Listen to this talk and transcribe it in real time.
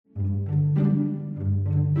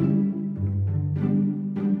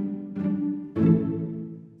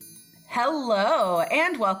Hello,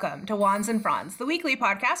 and welcome to Wands and Fronds, the weekly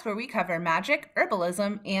podcast where we cover magic,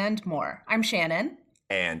 herbalism, and more. I'm Shannon.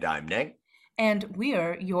 And I'm Nick. And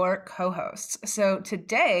we're your co-hosts. So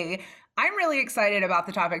today, I'm really excited about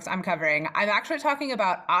the topics I'm covering. I'm actually talking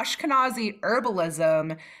about Ashkenazi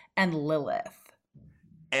herbalism and Lilith.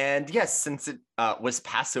 And yes, since it was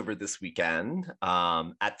Passover this weekend,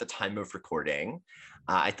 at the time of recording,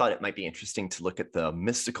 I thought it might be interesting to look at the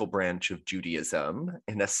mystical branch of Judaism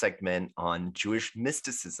in a segment on Jewish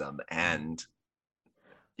mysticism and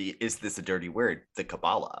is this a dirty word? The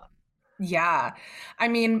Kabbalah. Yeah. I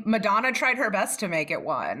mean, Madonna tried her best to make it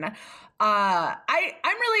one. I'm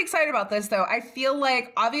really excited about this though. I feel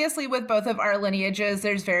like obviously with both of our lineages,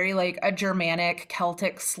 there's very like a Germanic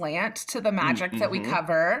Celtic slant to the magic that we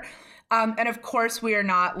cover. And of course, we are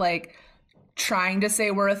not like trying to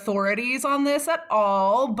say we're authorities on this at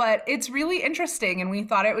all, but it's really interesting. And we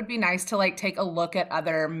thought it would be nice to like take a look at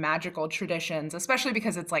other magical traditions, especially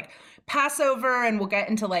because it's like Passover and we'll get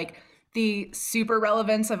into like the super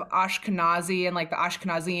relevance of Ashkenazi and like the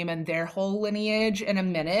Ashkenazim and their whole lineage in a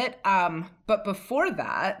minute. But before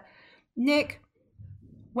that, Nick,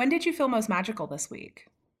 when did you feel most magical this week?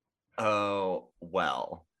 Oh,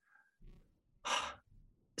 well.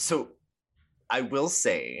 So I will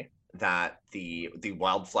say that the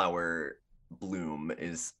wildflower bloom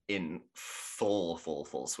is in full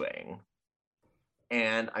swing.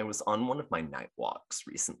 And I was on one of my night walks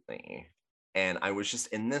recently, and I was just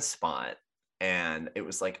in this spot, and it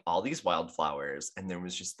was like all these wildflowers, and there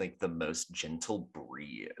was just like the most gentle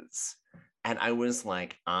breeze. And I was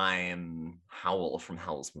like, I'm Howl from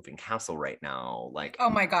Howl's Moving Castle right now. Like, Oh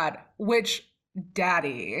my God, which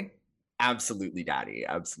daddy? absolutely daddy,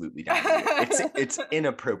 absolutely daddy. It's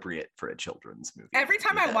inappropriate for a children's movie. Every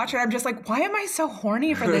time I watch it, I'm just like, why am I so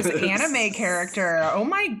horny for this anime character? Oh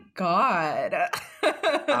my God.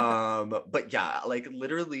 But yeah, like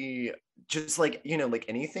literally just like, like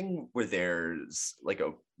anything where there's like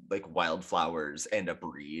wildflowers and a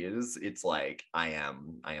breeze, it's like I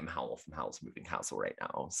am Howl from Howl's Moving Castle right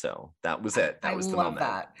now. So that was it. That was the moment.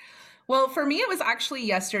 That. Well, for me, it was actually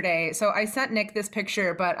yesterday. So I sent Nick this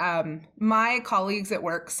picture, but my colleagues at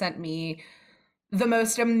work sent me the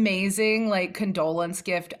most amazing like condolence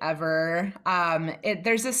gift ever.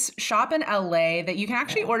 There's this shop in LA that you can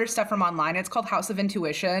actually order stuff from online. It's called House of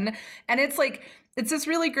Intuition, and it's this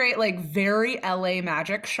really great like very LA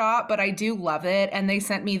magic shop, but I do love it. And they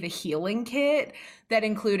sent me the healing kit that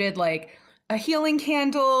included like a healing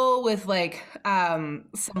candle with like some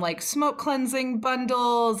like smoke cleansing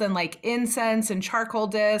bundles and like incense and charcoal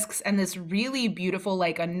discs and this really beautiful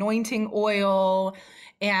like anointing oil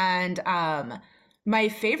and my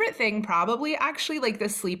favorite thing probably actually like the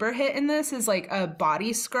sleeper hit in this is like a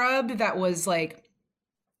body scrub that was like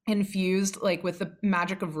infused like with the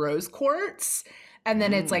magic of rose quartz. And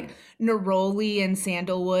then it's like neroli and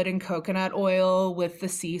sandalwood and coconut oil with the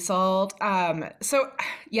sea salt. So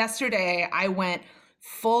yesterday I went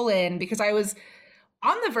full in because I was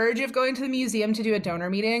on the verge of going to the museum to do a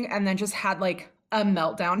donor meeting and then just had like a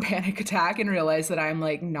meltdown panic attack and realized that I'm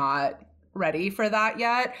like not ready for that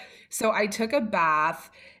yet. So I took a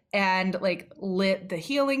bath and like lit the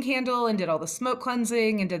healing candle and did all the smoke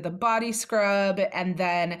cleansing and did the body scrub and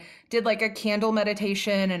then did like a candle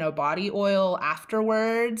meditation and a body oil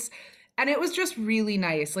afterwards. And it was just really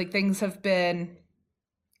nice. Like I'm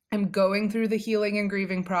going through the healing and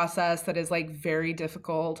grieving process that is like very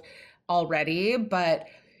difficult already, but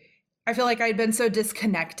I feel like I'd been so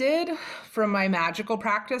disconnected from my magical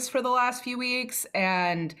practice for the last few weeks.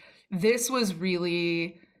 And this was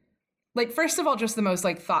really like, first of all, just the most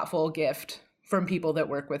like thoughtful gift from people that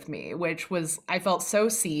work with me, which was, I felt so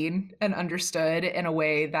seen and understood in a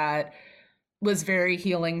way that was very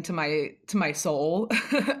healing to my soul.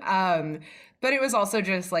 But it was also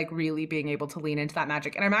just like really being able to lean into that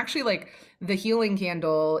magic. And I'm actually like, the healing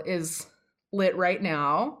candle is lit right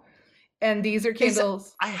now. And these are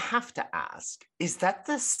candles. I have to ask, is that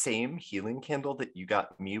the same healing candle that you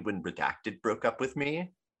got me when Redacted broke up with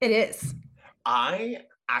me? It is. I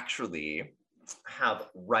actually have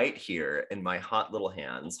right here in my hot little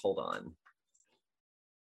hands, hold on,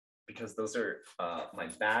 because those are my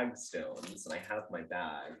bag stones and I have my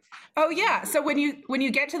bag. Oh yeah, so when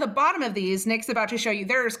you get to the bottom of these, Nick's about to show you,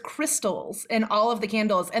 there's crystals in all of the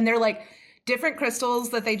candles and they're like different crystals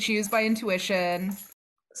that they choose by intuition.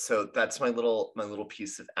 So that's my little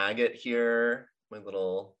piece of agate here, my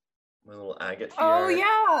little agate here. Oh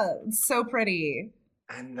yeah, it's so pretty.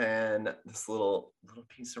 And then this little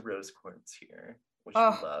piece of rose quartz here, which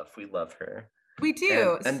we love her. We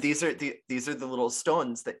do. And these are the little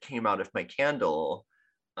stones that came out of my candle.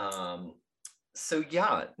 So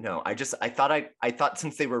yeah, no, I thought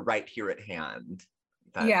since they were right here at hand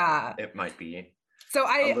that Yeah. it might be So a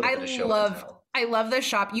I little I bit of show and love tell. I love this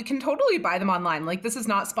shop. You can totally buy them online. Like this is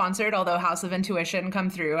not sponsored, although House of Intuition come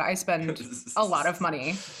through. I spend a lot of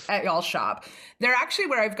money at y'all's shop. They're actually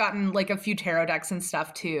where I've gotten like a few tarot decks and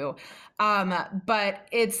stuff too. But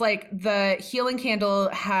it's like the healing candle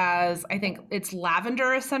has, I think it's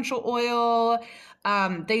lavender essential oil.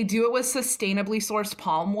 They do it with sustainably sourced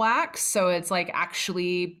palm wax, so it's like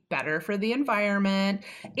actually better for the environment.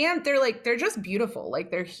 And they're just beautiful. Like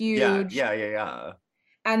they're Yeah, huge yeah, yeah, yeah.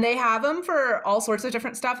 and they have them for all sorts of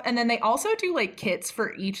different stuff. And then they also do like kits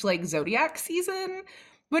for each like zodiac season,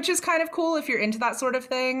 which is kind of cool if you're into that sort of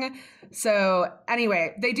thing. So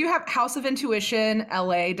anyway, they do have House of Intuition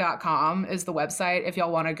la.com is the website if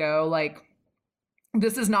y'all want to go. Like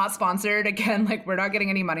this is not sponsored. Again, like we're not getting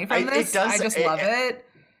any money from It this. I does just love it.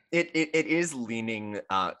 it is leaning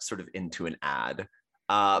sort of into an ad.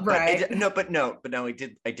 But Right. no,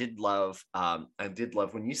 I did love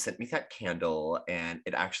when you sent me that candle, and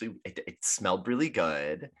it smelled really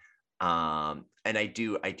good. And I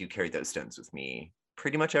do carry those stones with me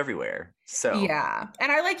pretty much everywhere. So Yeah.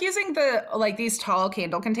 And I like using the like these tall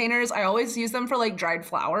candle containers. I always use them for like dried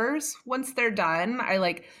flowers. Once they're done, I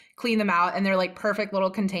like clean them out and they're like perfect little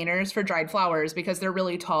containers for dried flowers because they're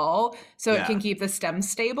really tall so it can yeah. keep the stem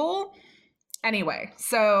stable. Anyway,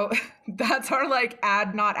 so that's our like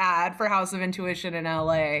ad not ad for House of Intuition in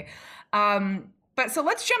LA. But so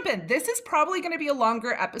let's jump in. This is probably going to be a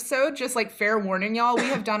longer episode, just like fair warning y'all. We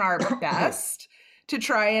have done our best to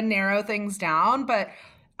try and narrow things down, but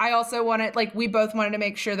I also wanted like we both wanted to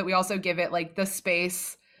make sure that we also give it like the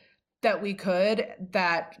space that we could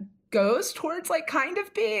that goes towards like kind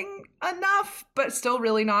of being enough, but still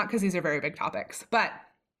really not because these are very big topics. But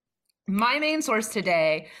my main source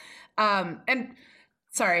today, and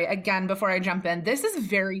sorry, again, before I jump in, this is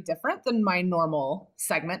very different than my normal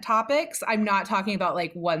segment topics. I'm not talking about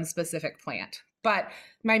like one specific plant, but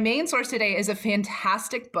my main source today is a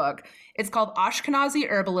fantastic book. It's called Ashkenazi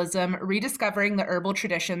Herbalism Rediscovering the Herbal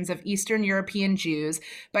Traditions of Eastern European Jews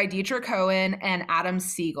by Dietrich Cohen and Adam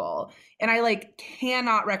Siegel. And I like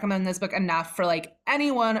cannot recommend this book enough for like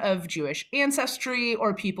anyone of Jewish ancestry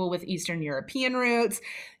or people with Eastern European roots.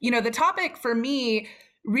 You know, the topic for me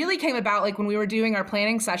really came about like when we were doing our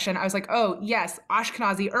planning session. I was like, oh, yes,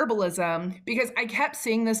 Ashkenazi herbalism, because I kept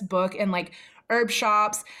seeing this book in like herb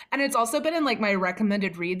shops. And it's also been in like my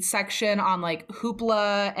recommended reads section on like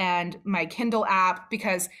Hoopla and my Kindle app.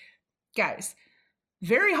 Because, guys,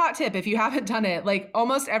 very hot tip if you haven't done it, like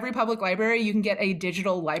almost every public library, you can get a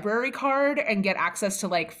digital library card and get access to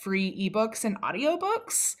like free ebooks and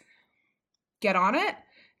audiobooks. Get on it.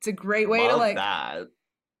 It's a great way to Love like that.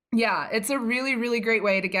 yeah, it's a really, really great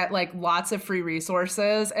way to get like lots of free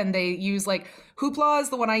resources. And they use like Hoopla is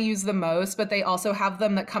the one I use the most, but they also have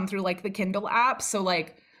them that come through like the Kindle app. So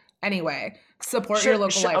like anyway, support your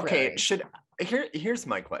local Okay, library. here's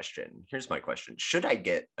my question. Here's my question. Should I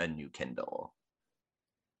get a new Kindle?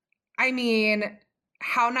 I mean,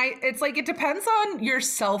 how nice it's like it depends on your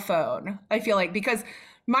cell phone, I feel like, because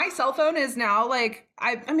my cell phone is now like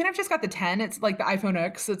I mean I've just got the 10. It's like the iPhone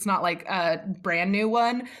X. It's not like a brand new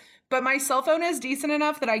one, but my cell phone is decent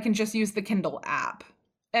enough that I can just use the Kindle app.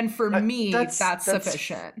 And for me, that's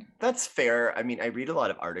sufficient. That's fair. I mean, I read a lot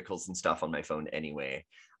of articles and stuff on my phone anyway.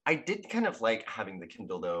 I did kind of like having the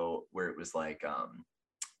Kindle though, where it was like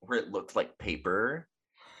where it looked like paper.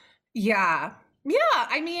 Yeah. Yeah,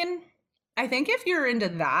 I mean, I think if you're into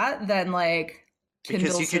that, then like Because you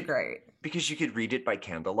Kindles are could great. because you could read it by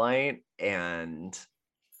candlelight, and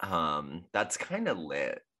that's kind of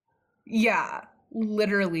lit. Yeah,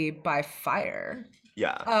 literally by fire.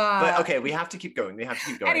 Yeah. But Uh okay, we have to keep going. We have to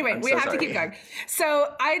keep going. anyway, I'm we so have to keep sorry. going.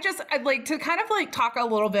 So I'd like to kind of like talk a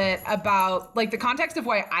little bit about like the context of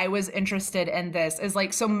why I was interested in this is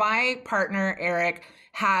like, so my partner, Eric,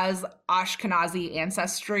 has Ashkenazi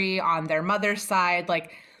ancestry on their mother's side.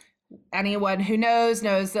 Like anyone who knows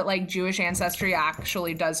that like Jewish ancestry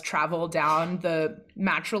actually does travel down the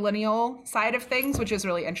matrilineal side of things, which is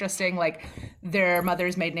really interesting. Like their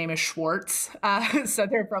mother's maiden name is Schwartz. So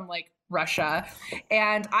they're from like Russia.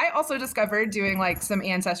 And I also discovered doing like some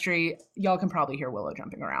ancestry. Y'all can probably hear Willow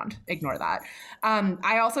jumping around. Ignore that.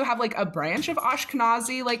 I also have like a branch of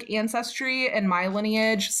Ashkenazi like ancestry in my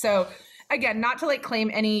lineage. So again, not to like claim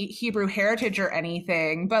any Hebrew heritage or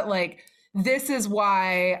anything, but like this is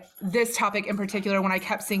why this topic in particular, when I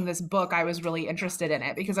kept seeing this book, I was really interested in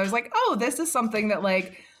it because I was like, oh, this is something that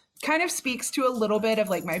like kind of speaks to a little bit of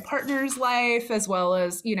like my partner's life as well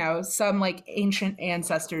as, you know, some like ancient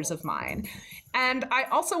ancestors of mine. And I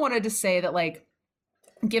also wanted to say that like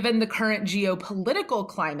given the current geopolitical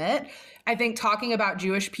climate, I think talking about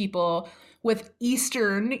Jewish people with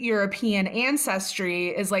Eastern European ancestry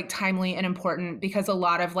is like timely and important because a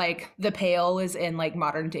lot of like the Pale is in like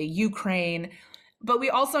modern day Ukraine. But we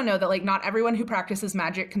also know that like not everyone who practices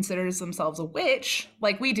magic considers themselves a witch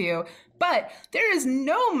like we do. But there is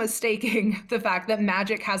no mistaking the fact that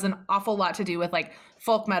magic has an awful lot to do with like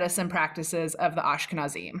folk medicine practices of the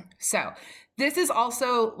Ashkenazim. So this is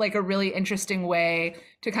also like a really interesting way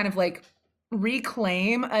to kind of like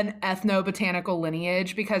reclaim an ethnobotanical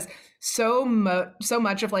lineage because so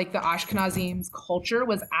much of like the Ashkenazim's culture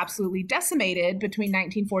was absolutely decimated between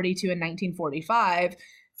 1942 and 1945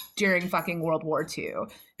 during fucking World War II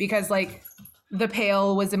because like the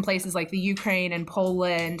Pale was in places like the Ukraine and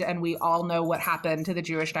Poland, and we all know what happened to the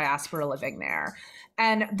Jewish diaspora living there.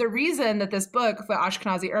 And the reason that this book, the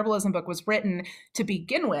Ashkenazi herbalism book, was written to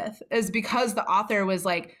begin with is because the author was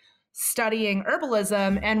like studying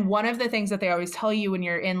herbalism. And one of the things that they always tell you when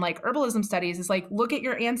you're in like herbalism studies is like, look at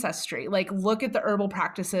your ancestry, like look at the herbal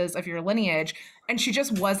practices of your lineage. And she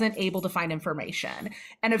just wasn't able to find information.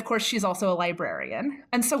 And of course, she's also a librarian.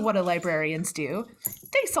 And so what do librarians do?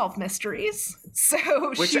 They solve mysteries. So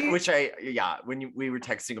we were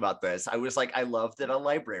texting about this, I was like, I love that a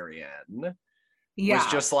librarian was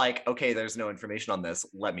just like, okay, there's no information on this.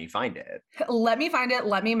 Let me find it. Let me find it.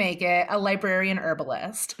 Let me make it. A librarian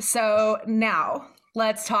herbalist. So now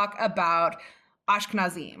let's talk about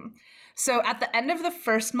Ashkenazim. So at the end of the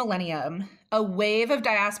first millennium, a wave of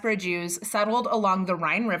diaspora Jews settled along the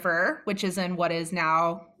Rhine River, which is in what is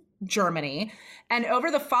now Germany. And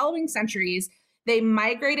over the following centuries, they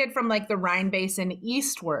migrated from like the Rhine Basin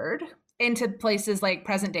eastward into places like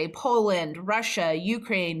present-day Poland, Russia,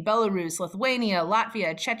 Ukraine, Belarus, Lithuania,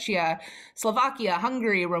 Latvia, Czechia, Slovakia,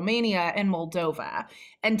 Hungary, Romania, and Moldova.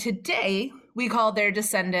 And today, we call their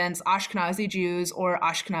descendants Ashkenazi Jews or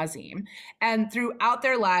Ashkenazim. And throughout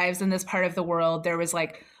their lives in this part of the world, there was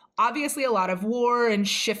like obviously a lot of war and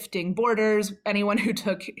shifting borders. Anyone who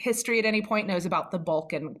took history at any point knows about the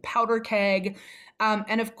Balkan powder keg.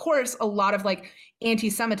 And of course, a lot of like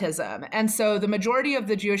anti-Semitism. And so the majority of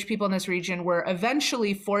the Jewish people in this region were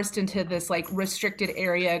eventually forced into this like restricted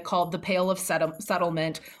area called the Pale of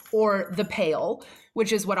Settlement, or the Pale,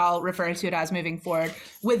 which is what I'll refer to it as moving forward,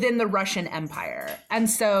 within the Russian Empire. And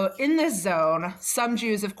so in this zone, some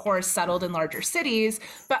Jews, of course, settled in larger cities,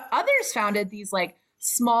 but others founded these like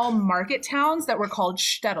small market towns that were called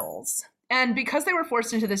shtetls. And because they were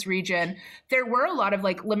forced into this region, there were a lot of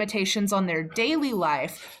like limitations on their daily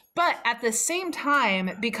life. But at the same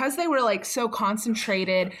time, because they were like so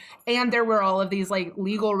concentrated and there were all of these like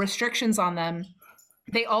legal restrictions on them,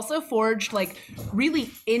 they also forged like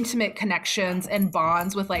really intimate connections and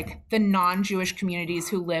bonds with like the non-Jewish communities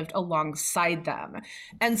who lived alongside them.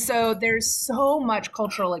 And so there's so much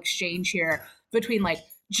cultural exchange here between like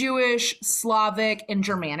Jewish, Slavic, and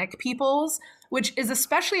Germanic peoples, which is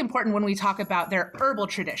especially important when we talk about their herbal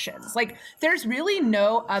traditions. Like, there's really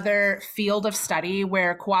no other field of study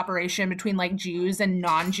where cooperation between like Jews and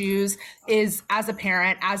non-Jews is as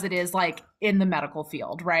apparent as it is like in the medical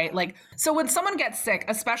field, right? Like, so when someone gets sick,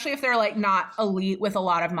 especially if they're like not elite with a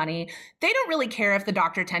lot of money, they don't really care if the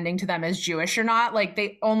doctor tending to them is Jewish or not. Like,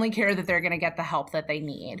 they only care that they're going to get the help that they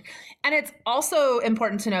need. And it's also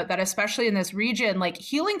important to note that especially in this region, like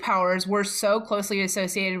healing powers were so closely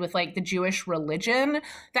associated with like the Jewish religion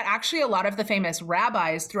that actually a lot of the famous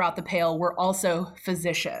rabbis throughout the Pale were also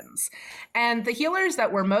physicians. And the healers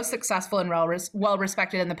that were most successful and well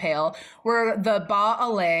respected in the Pale were the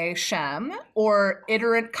Ba'alei Shem, or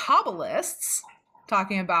iterant Kabbalists,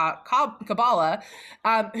 talking about Kabbalah,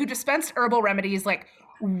 who dispensed herbal remedies like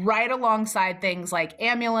right alongside things like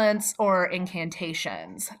amulets or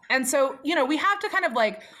incantations. And so, you know, we have to kind of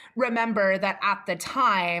like remember that at the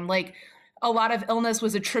time, like a lot of illness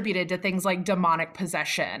was attributed to things like demonic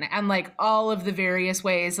possession and like all of the various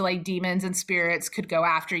ways like demons and spirits could go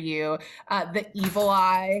after you. The evil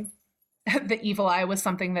eye. The evil eye was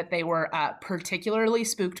something that they were particularly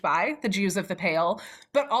spooked by, the Jews of the Pale,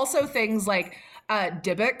 but also things like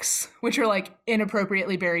Dybbuk, which are like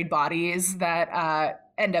inappropriately buried bodies that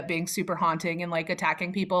end up being super haunting and like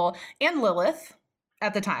attacking people, and Lilith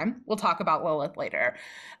at the time. We'll talk about Lilith later.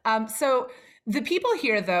 So the people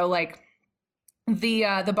here, though, like the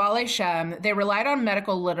Baalei Shem, they relied on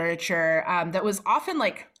medical literature that was often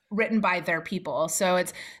like written by their people. So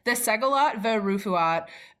it's the Segalot Ve'Rufuat,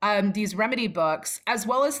 these remedy books, as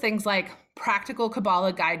well as things like practical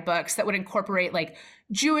Kabbalah guidebooks that would incorporate like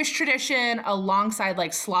Jewish tradition alongside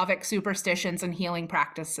like Slavic superstitions and healing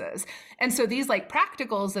practices. And so these like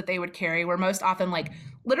practicals that they would carry were most often like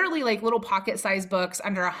literally like little pocket-sized books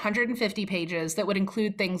under 150 pages that would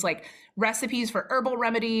include things like recipes for herbal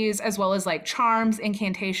remedies, as well as like charms,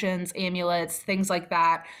 incantations, amulets, things like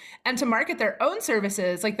that. And to market their own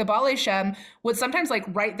services, like the Baalei Shem would sometimes like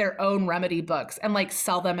write their own remedy books and like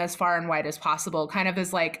sell them as far and wide as possible, kind of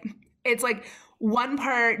as like, it's like one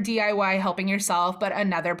part DIY helping yourself, but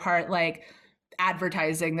another part like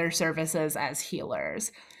advertising their services as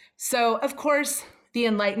healers. So, of course, the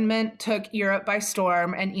Enlightenment took Europe by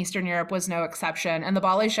storm, and Eastern Europe was no exception. And the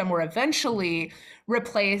Baalei Shem were eventually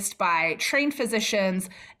replaced by trained physicians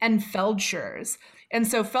and feldshers. And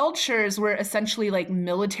so feldshers were essentially like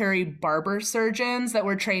military barber surgeons that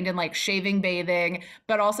were trained in like shaving, bathing,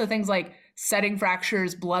 but also things like setting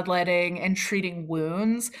fractures, bloodletting, and treating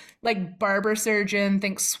wounds. Like barber surgeon,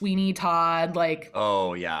 think Sweeney Todd, like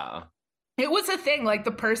Oh yeah. it was a thing. Like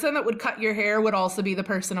the person that would cut your hair would also be the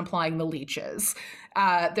person applying the leeches.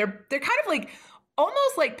 They're kind of like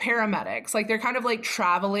almost like paramedics. Like they're kind of like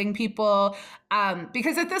traveling people.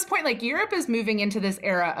 Because at this point, like Europe is moving into this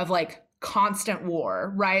era of like constant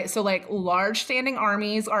war, right? So like large standing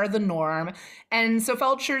armies are the norm. And so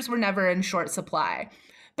feldshers were never in short supply.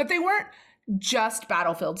 But they weren't just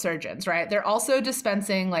battlefield surgeons, right? They're also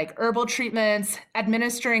dispensing like herbal treatments.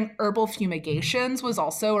 Administering herbal fumigations was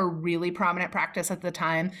also a really prominent practice at the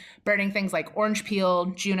time, burning things like orange peel,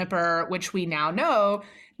 juniper, which we now know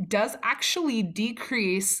does actually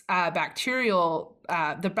decrease the bacterial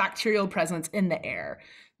presence in the air.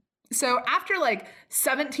 So after like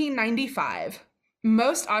 1795,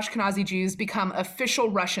 most Ashkenazi Jews become official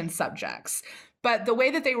Russian subjects, but the way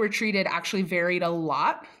that they were treated actually varied a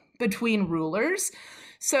lot between rulers.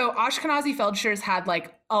 So Ashkenazi feldshers had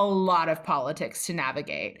like a lot of politics to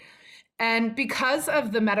navigate. And because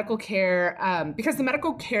the medical care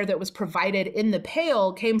that was provided in the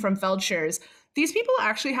Pale came from feldshers, these people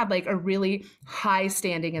actually had like a really high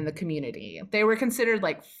standing in the community. They were considered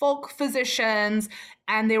like folk physicians,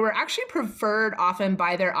 and they were actually preferred often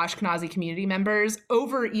by their Ashkenazi community members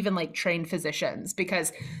over even like trained physicians,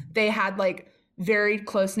 because they had like very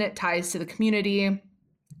close-knit ties to the community.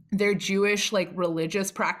 Their Jewish like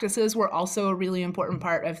religious practices were also a really important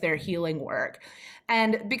part of their healing work.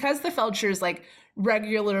 And because the feldshers like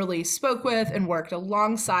regularly spoke with and worked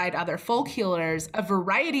alongside other folk healers, a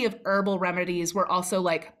variety of herbal remedies were also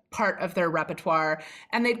like part of their repertoire.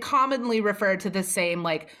 And they'd commonly refer to the same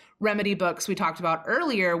like remedy books we talked about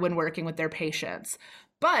earlier when working with their patients.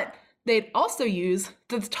 But they'd also use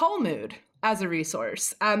the Talmud as a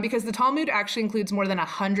resource, because the Talmud actually includes more than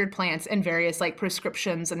 100 plants and various like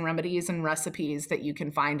prescriptions and remedies and recipes that you can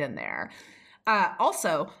find in there.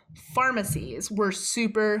 Also, pharmacies were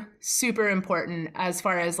super, super important as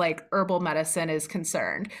far as like herbal medicine is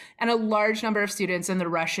concerned. And a large number of students in the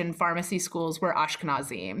Russian pharmacy schools were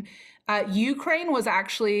Ashkenazim. Ukraine was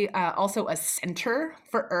actually also a center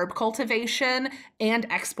for herb cultivation and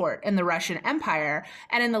export in the Russian Empire.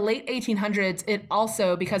 And in the late 1800s, it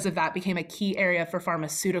also, because of that, became a key area for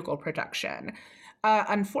pharmaceutical production.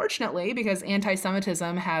 Unfortunately, because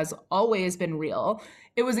anti-Semitism has always been real,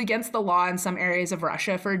 it was against the law in some areas of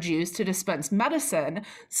Russia for Jews to dispense medicine.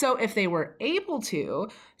 So if they were able to,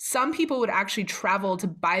 some people would actually travel to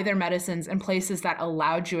buy their medicines in places that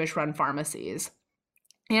allowed Jewish-run pharmacies.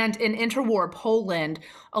 And in interwar Poland,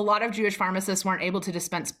 a lot of Jewish pharmacists weren't able to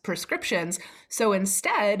dispense prescriptions. So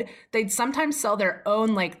instead, they'd sometimes sell their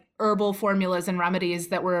own like herbal formulas and remedies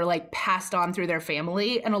that were like passed on through their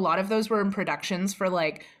family. And a lot of those were in productions for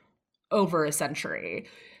like over a century.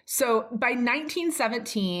 So by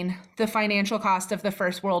 1917, the financial cost of the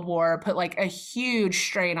First World War put like a huge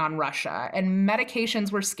strain on Russia, and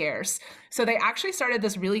medications were scarce. So they actually started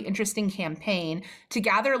this really interesting campaign to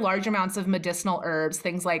gather large amounts of medicinal herbs,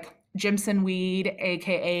 things like Jimson weed,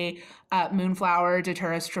 aka moonflower,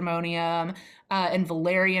 Datura stramonium, and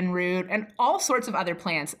valerian root, and all sorts of other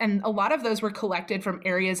plants. And a lot of those were collected from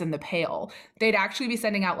areas in the Pale. They'd actually be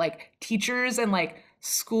sending out like teachers and like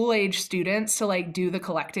school-age students to like do the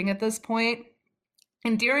collecting at this point.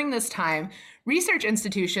 And during this time, research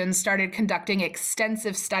institutions started conducting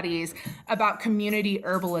extensive studies about community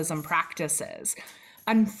herbalism practices.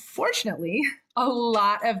 Unfortunately, a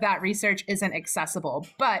lot of that research isn't accessible,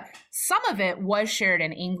 but some of it was shared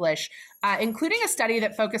in English, including a study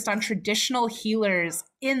that focused on traditional healers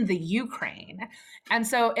in the Ukraine. And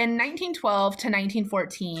so in 1912 to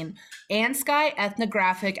 1914, Anskai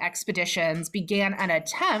ethnographic expeditions began an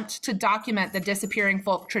attempt to document the disappearing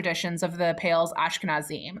folk traditions of the Pale's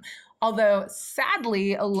Ashkenazim. Although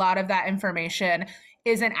sadly, a lot of that information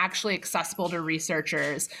isn't actually accessible to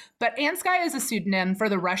researchers. But Anskai is a pseudonym for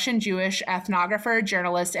the Russian Jewish ethnographer,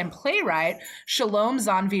 journalist, and playwright Shalom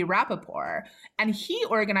Zanvi Rapoport. And he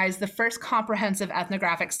organized the first comprehensive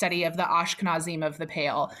ethnographic study of the Ashkenazim of the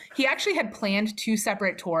Pale. He actually had planned 2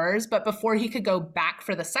 separate tours, but before he could go back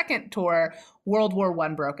for the second tour, World War I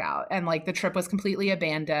broke out and like the trip was completely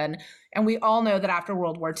abandoned. And we all know that after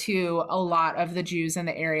World War II, a lot of the Jews in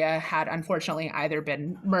the area had unfortunately either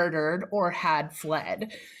been murdered or had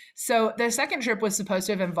fled. So the second trip was supposed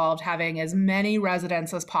to have involved having as many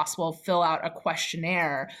residents as possible fill out a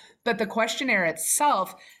questionnaire, but the questionnaire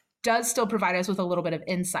itself does still provide us with a little bit of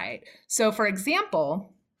insight. So for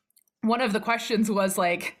example, one of the questions was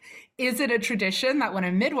like, is it a tradition that when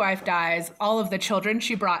a midwife dies, all of the children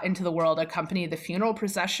she brought into the world accompany the funeral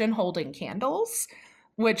procession holding candles?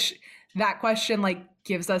 Which that question like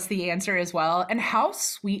gives us the answer as well. And how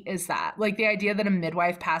sweet is that? Like the idea that a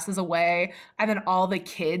midwife passes away and then all the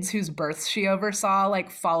kids whose births she oversaw like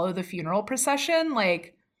follow the funeral procession.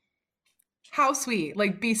 Like how sweet.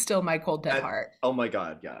 Like be still my cold dead heart. Oh my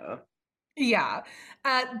God, yeah. Yeah.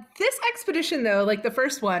 This expedition though, like the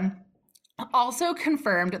first one, also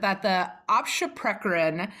confirmed that the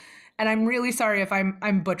Apshaprekrin, and I'm really sorry if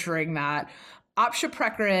I'm butchering that,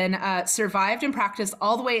 Apshaprekrin survived and practiced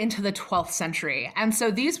all the way into the 12th century. And so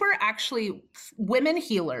these were actually women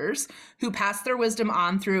healers who passed their wisdom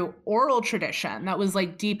on through oral tradition that was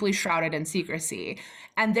like deeply shrouded in secrecy.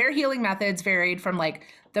 And their healing methods varied from like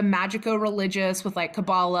the magico-religious with like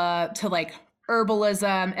Kabbalah to like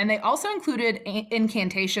herbalism, and they also included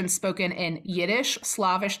incantations spoken in Yiddish,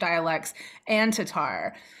 Slavish dialects, and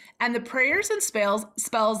Tatar. And the prayers and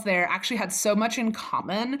spells there actually had so much in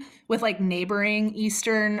common with like neighboring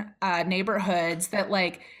Eastern neighborhoods that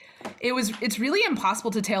like it's really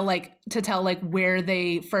impossible to tell where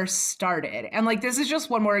they first started. And like this is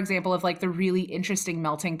just one more example of like the really interesting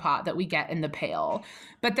melting pot that we get in the Pale.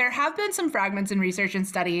 But there have been some fragments in research and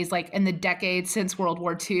studies like in the decades since World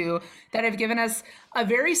War II that have given us a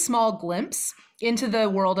very small glimpse into the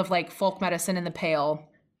world of like folk medicine in the Pale.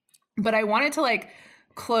 But I wanted to like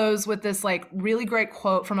close with this like really great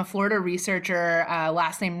quote from a Florida researcher,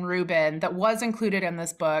 last name Rubin, that was included in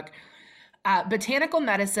this book. Botanical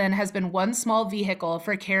medicine has been one small vehicle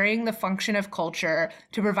for carrying the function of culture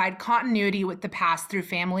to provide continuity with the past through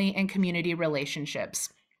family and community relationships.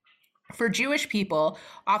 For Jewish people,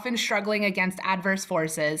 often struggling against adverse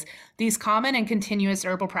forces, these common and continuous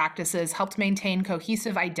herbal practices helped maintain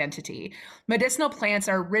cohesive identity. Medicinal plants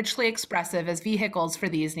are richly expressive as vehicles for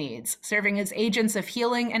these needs, serving as agents of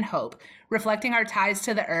healing and hope, reflecting our ties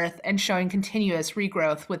to the earth and showing continuous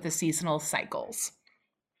regrowth with the seasonal cycles.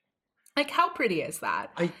 Like, how pretty is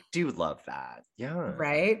that? I do love that. Yeah.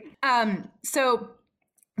 Right? So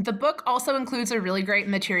the book also includes a really great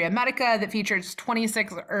materia medica that features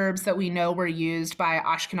 26 herbs that we know were used by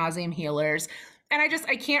Ashkenazim healers. And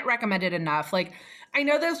I can't recommend it enough. Like, I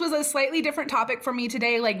know this was a slightly different topic for me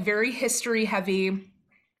today, like very history heavy,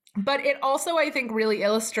 but it also, I think, really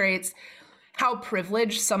illustrates how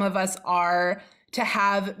privileged some of us are to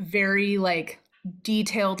have very like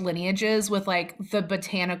detailed lineages with like the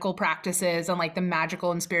botanical practices and like the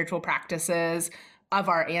magical and spiritual practices of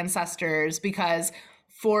our ancestors, because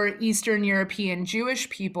for Eastern European Jewish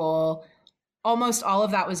people, almost all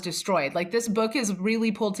of that was destroyed. Like this book is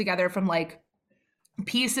really pulled together from like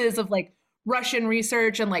pieces of like Russian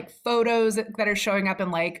research and like photos that are showing up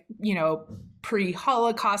in like, you know,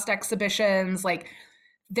 pre-Holocaust exhibitions. Like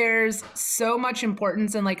there's so much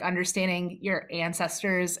importance in like understanding your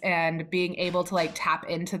ancestors and being able to like tap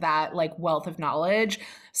into that like wealth of knowledge.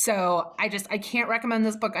 So I can't recommend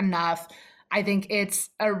this book enough. I think it's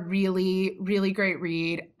a really, really great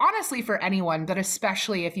read, honestly, for anyone, but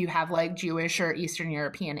especially if you have like Jewish or Eastern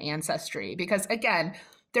European ancestry, because again,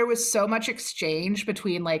 there was so much exchange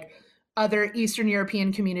between like other Eastern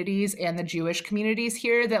European communities and the Jewish communities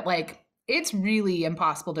here that like it's really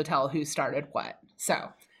impossible to tell who started what. So,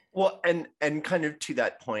 well, and kind of to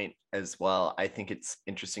that point as well, I think it's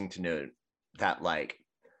interesting to note that like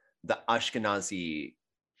the Ashkenazi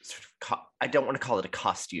sort of I don't want to call it a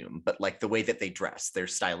costume, but like the way that they dress, their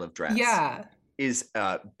style of dress, is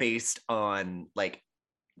based on like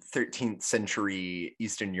 13th century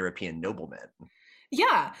Eastern European noblemen.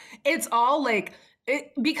 Yeah, it's all like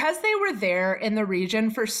because they were there in the region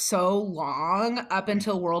for so long up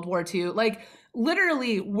until World War II. Like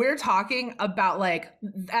literally, we're talking about like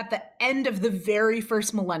at the end of the very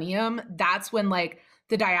first millennium. That's when like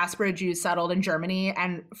the diaspora Jews settled in Germany.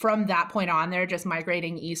 And from that point on, they're just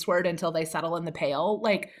migrating eastward until they settle in the Pale.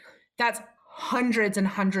 Like that's hundreds and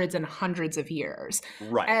hundreds and hundreds of years.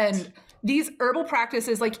 Right. And these herbal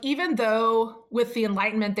practices, like, even though with the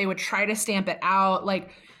Enlightenment they would try to stamp it out,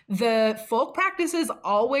 like, the folk practices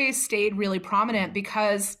always stayed really prominent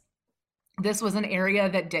because this was an area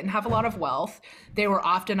that didn't have a lot of wealth. They were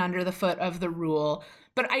often under the foot of the rule.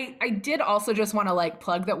 But I did also just want to like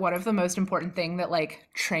plug that one of the most important thing that like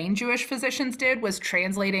trained Jewish physicians did was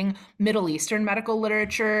translating Middle Eastern medical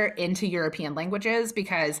literature into European languages,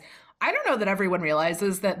 because I don't know that everyone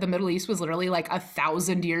realizes that the Middle East was literally like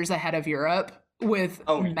 1,000 years ahead of Europe with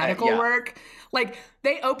Oh, medical yeah. work. Like,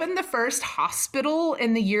 they opened the first hospital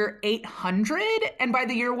in the year 800, and by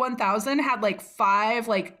the year 1000 had like 5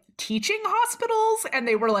 like teaching hospitals, and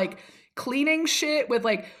they were like cleaning shit with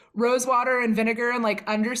like rose water and vinegar and like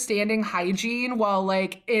understanding hygiene, while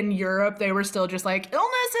like in Europe they were still just like,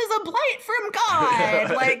 illness is a blight from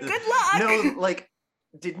God, like, good luck. No, like,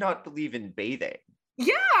 did not believe in bathing.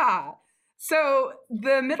 Yeah. So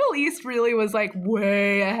the Middle East really was like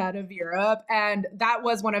way ahead of Europe. And that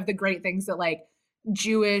was one of the great things that like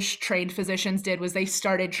Jewish trained physicians did, was they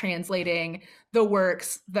started translating the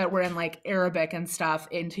works that were in like Arabic and stuff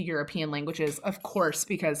into European languages, of course,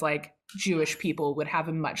 because like Jewish people would have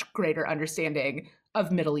a much greater understanding of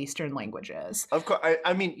Middle Eastern languages. Of course,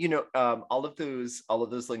 I mean, all of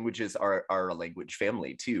those languages are a language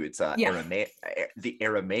family too. It's Yeah. Aramaic, the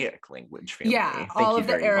Aramaic language family. Yeah, Thank all you of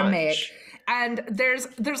the very Aramaic. much. And there's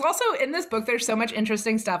also in this book there's so much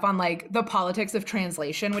interesting stuff on like the politics of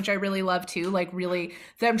translation, which I really love too, like really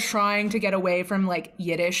them trying to get away from like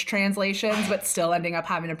Yiddish translations but still ending up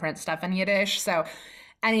having to print stuff in Yiddish. So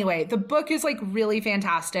anyway, the book is like really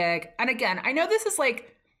fantastic. And again, I know this is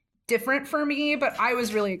like different for me, but I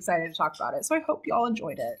was really excited to talk about it. So I hope y'all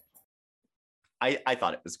enjoyed it. I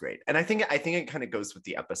thought it was great, and I think it kind of goes with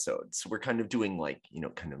the episode. So we're kind of doing like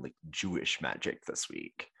kind of like Jewish magic this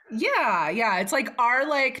week. Yeah, it's like our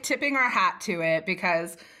like tipping our hat to it,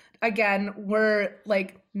 because again, we're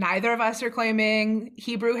like neither of us are claiming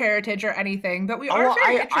Hebrew heritage or anything, but we are well,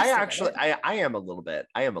 very I interested actually in it. I am a little bit.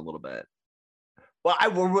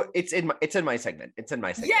 Well, it's in my segment. It's in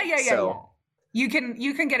my segment. Yeah. You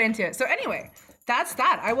can get into it. So anyway, that's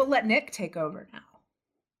that. I will let Nick take over now.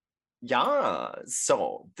 Yeah.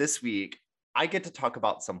 So this week, I get to talk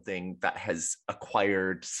about something that has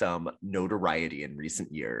acquired some notoriety in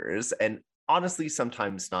recent years, and honestly,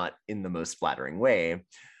 sometimes not in the most flattering way: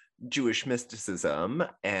 Jewish mysticism.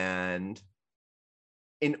 And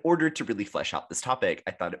in order to really flesh out this topic,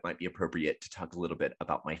 I thought it might be appropriate to talk a little bit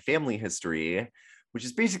about my family history, which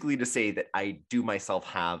is basically to say that I do myself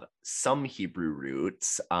have some Hebrew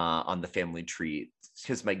roots on the family tree,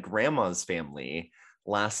 because my grandma's family,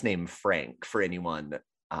 last name Frank, for anyone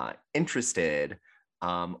interested,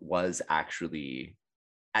 was actually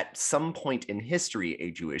at some point in history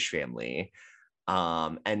a Jewish family.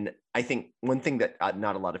 And I think one thing that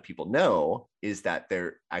not a lot of people know is that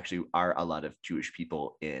there actually are a lot of Jewish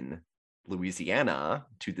people in Louisiana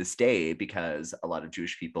to this day, because a lot of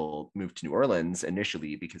Jewish people moved to New Orleans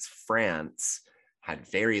initially because France had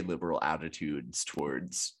very liberal attitudes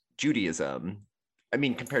towards Judaism. I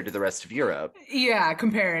mean, compared to the rest of Europe. Yeah,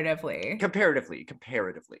 comparatively.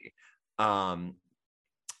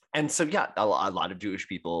 And so, yeah, a lot of Jewish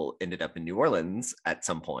people ended up in New Orleans at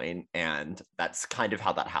some point, and that's kind of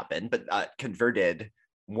how that happened, but converted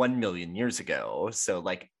 1 million years ago. So,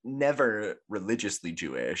 like, never religiously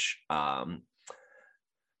Jewish,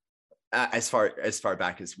 as far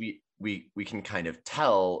back as we can kind of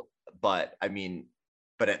tell. But I mean,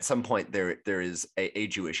 but at some point there is a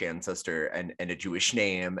Jewish ancestor and a Jewish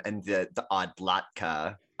name, and the odd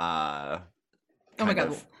Latka. Oh my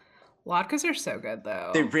God. Latkes are so good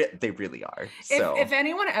though. They really are. So if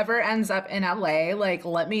anyone ever ends up in LA, like,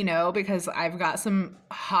 let me know, because I've got some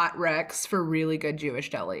hot recs for really good Jewish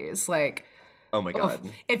delis. Like, oh my God.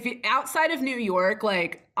 If outside of New York,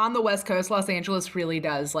 like on the West Coast, Los Angeles really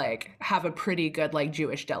does like have a pretty good like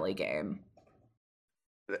Jewish deli game.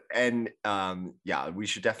 And yeah, we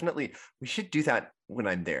should do that when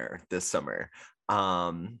I'm there this summer,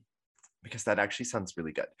 because that actually sounds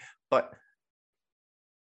really good. But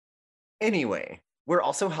anyway, we're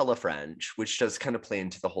also hella French, which does kind of play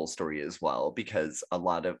into the whole story as well, because a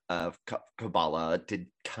lot of Kabbalah did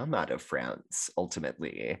come out of France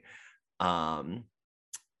ultimately. So,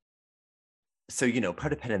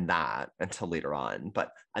 put a pin in that until later on.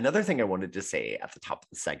 But another thing I wanted to say at the top of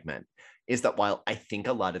the segment is that while I think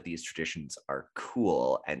a lot of these traditions are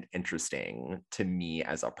cool and interesting to me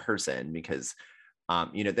as a person, because,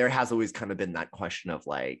 there has always kind of been that question of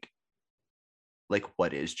like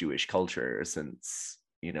what is Jewish culture, since,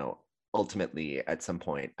 ultimately at some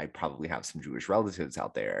point I probably have some Jewish relatives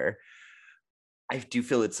out there. I do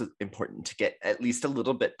feel it's important to get at least a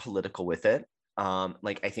little bit political with it.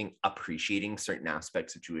 Like I think appreciating certain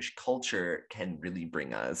aspects of Jewish culture can really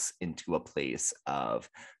bring us into a place of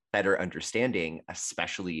better understanding,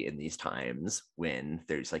 especially in these times when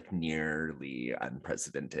there's like nearly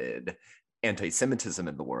unprecedented anti-Semitism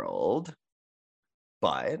in the world.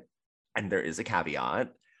 But, and there is a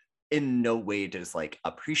caveat, in no way does like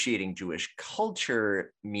appreciating Jewish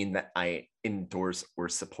culture mean that I endorse or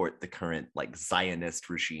support the current like Zionist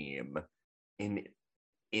regime in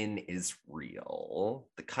Israel,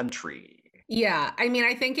 the country. Yeah, I mean,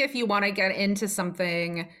 I think if you want to get into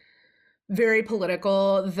something very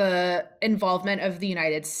political, the involvement of the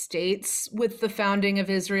United States with the founding of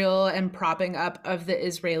Israel and propping up of the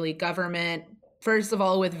Israeli government, first of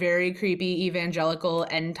all, with very creepy evangelical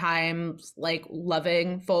end times, like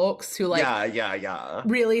loving folks who like Yeah.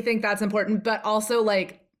 really think that's important, but also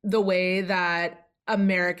like the way that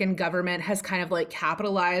American government has kind of like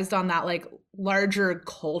capitalized on that like larger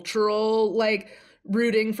cultural like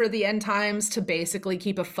rooting for the end times to basically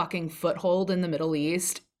keep a fucking foothold in the Middle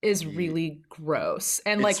East is really gross.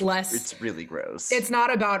 And like it's really gross. It's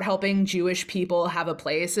not about helping Jewish people have a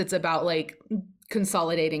place. It's about like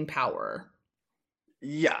consolidating power.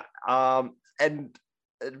 Yeah. And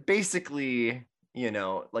basically, you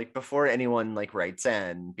know, like before anyone like writes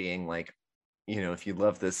in being like, you know, if you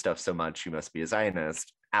love this stuff so much, you must be a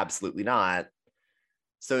Zionist. Absolutely not.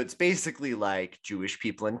 So it's basically like Jewish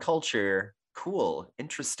people and culture, cool,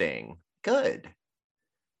 interesting, good.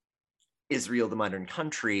 Israel, the modern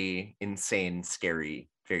country, insane, scary,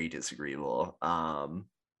 very disagreeable.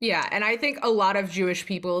 Yeah, and I think a lot of Jewish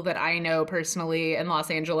people that I know personally in Los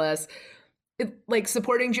Angeles, like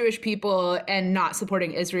supporting Jewish people and not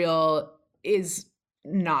supporting Israel is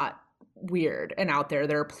not weird and out there.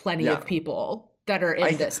 There are plenty of people that are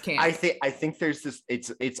in this camp. I think there's this.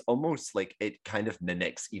 It's almost like it kind of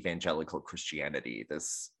mimics evangelical Christianity.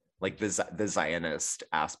 This like the Zionist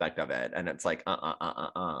aspect of it, and it's like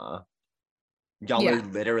y'all are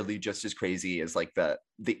literally just as crazy as like the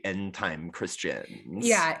end time Christians.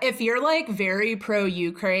 Yeah, if you're like very pro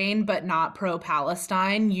Ukraine but not pro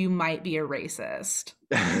Palestine, you might be a racist.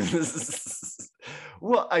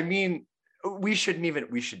 Well, I mean, we should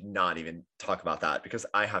not even talk about that because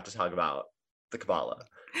I have to talk about the Kabbalah.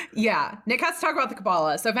 Yeah, Nick has to talk about the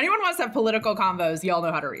Kabbalah. So if anyone wants to have political convos, y'all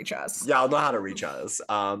know how to reach us. Y'all know how to reach us.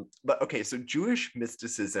 But okay, so Jewish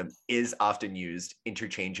mysticism is often used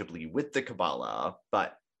interchangeably with the Kabbalah,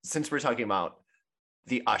 but since we're talking about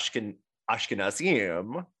the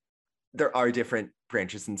Ashkenazim, there are different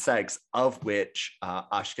branches and sects, of which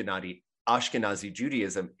Ashkenazi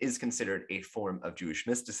Judaism is considered a form of Jewish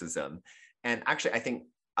mysticism. And actually, I think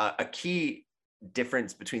a key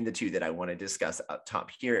difference between the two that I want to discuss up top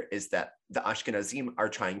here is that the Ashkenazim are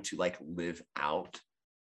trying to like live out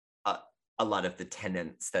a lot of the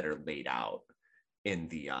tenets that are laid out in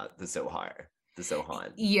the Zohar, the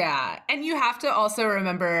Zohan. Yeah, and you have to also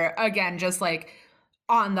remember, again, just like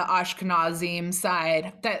on the Ashkenazim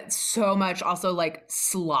side, that so much also like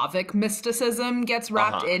Slavic mysticism gets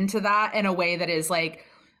wrapped into that in a way that is like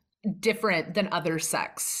different than other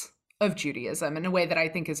sects of Judaism in a way that I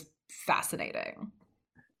think is fascinating.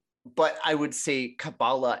 But I would say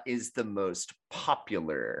Kabbalah is the most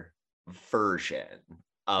popular version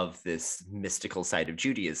of this mystical side of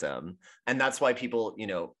Judaism. And that's why people, you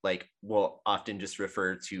know, like will often just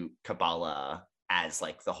refer to Kabbalah as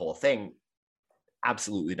like the whole thing.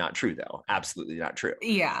 Absolutely not true, though. Absolutely not true.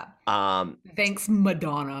 Yeah. Thanks,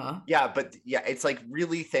 Madonna. Yeah, but yeah, it's like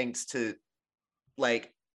really thanks to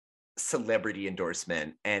like celebrity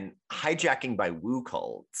endorsement and hijacking by woo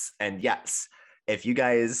cults. And yes, if you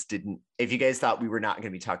guys thought we were not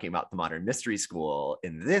going to be talking about the Modern Mystery School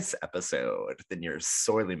in this episode, then you're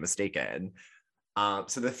sorely mistaken.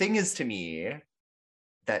 So the thing is, to me,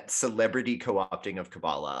 that celebrity co-opting of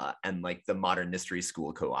Kabbalah and like the Modern Mystery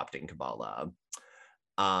School co-opting Kabbalah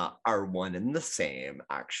are one and the same,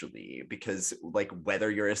 actually, because like whether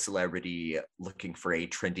you're a celebrity looking for a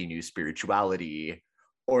trendy new spirituality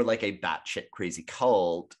or like a batshit crazy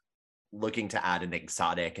cult looking to add an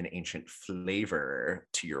exotic and ancient flavor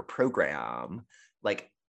to your program, like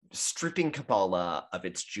stripping Kabbalah of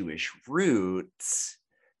its Jewish roots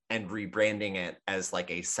and rebranding it as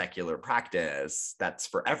like a secular practice that's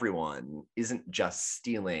for everyone isn't just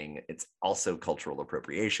stealing, it's also cultural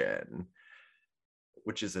appropriation,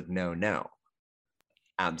 which is a no.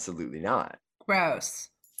 Absolutely not. Gross.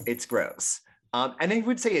 It's gross. And I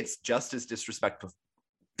would say it's just as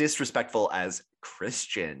disrespectful as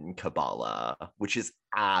Christian Kabbalah, which is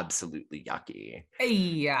absolutely yucky.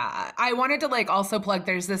 Yeah. I wanted to like also plug,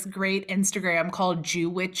 there's this great Instagram called Jew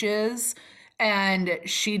Witches, And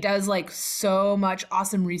she does like so much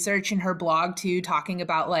awesome research in her blog too, talking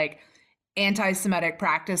about like anti-Semitic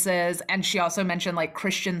practices. And she also mentioned like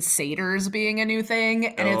Christian satyrs being a new thing.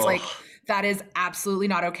 And it's like, Oh, that is absolutely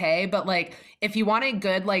not okay. But like, if you want a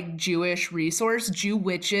good like Jewish resource, Jew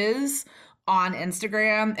Witches on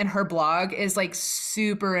Instagram and her blog is like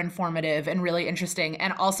super informative and really interesting.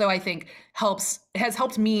 And also I think has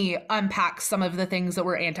helped me unpack some of the things that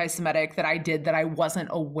were anti-Semitic that I did that I wasn't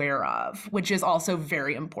aware of, which is also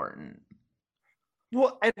very important.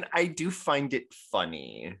 well, and I do find it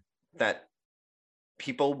funny that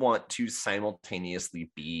people want to simultaneously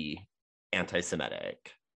be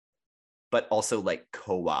anti-Semitic, but also like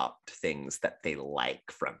co-opt things that they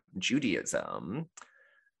like from Judaism.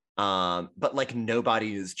 But like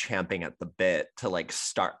nobody is champing at the bit to like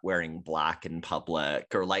start wearing black in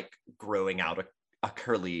public or like growing out a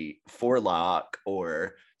curly forelock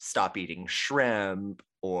or stop eating shrimp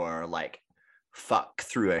or like fuck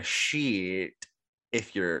through a sheet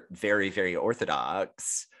if you're very, very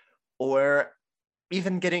orthodox, or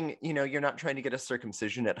even getting, you're not trying to get a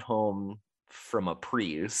circumcision at home from a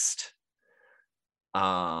priest.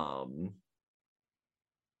 Um,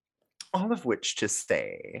 all of which to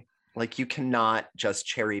say, like, you cannot just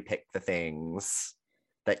cherry pick the things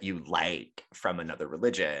that you like from another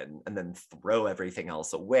religion and then throw everything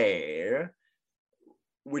else away,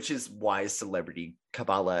 which is why celebrity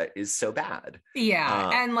Kabbalah is so bad. Yeah,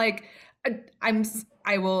 Uh, and like I'm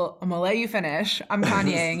I'm gonna let you finish. I'm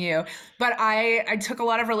Kanyeing you. But I took a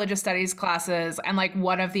lot of religious studies classes, and like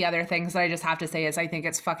one of the other things that I just have to say is I think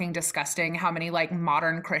it's fucking disgusting how many like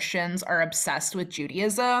modern Christians are obsessed with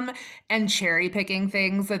Judaism and cherry picking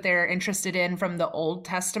things that they're interested in from the Old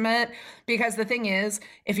Testament. Because the thing is,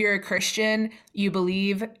 if you're a Christian, you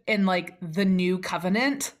believe in like the new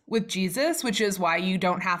covenant with Jesus, which is why you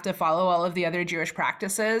don't have to follow all of the other Jewish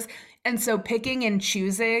practices. And so picking and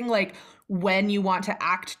choosing like when you want to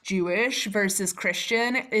act Jewish versus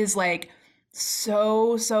Christian is like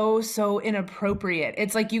so inappropriate.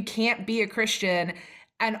 It's like you can't be a Christian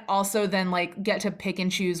and also then like get to pick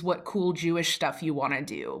and choose what cool Jewish stuff you want to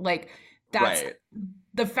do. Like that's right,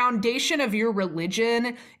 the foundation of your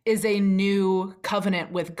religion is a new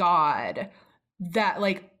covenant with God that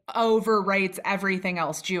like overwrites everything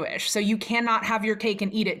else Jewish. So you cannot have your cake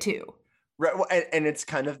and eat it too. right. Well, and it's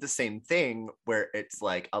kind of the same thing where it's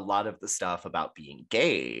like a lot of the stuff about being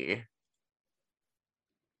gay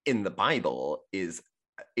in the Bible is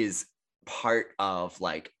part of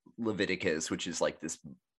like Leviticus, which is like this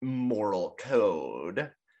moral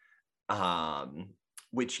code, um,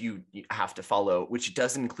 which you have to follow, which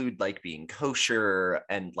does include like being kosher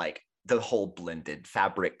and like the whole blended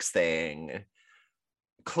fabrics thing,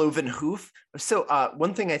 cloven hoof. So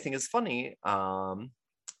one thing I think is funny,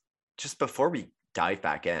 just before we dive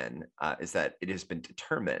back in, is that it has been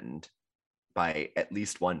determined by at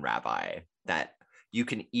least one rabbi that you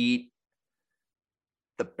can eat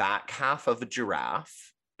the back half of a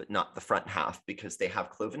giraffe, but not the front half because they have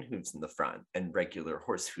cloven hooves in the front and regular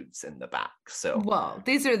horse hooves in the back. So, Well,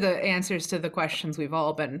 these are the answers to the questions we've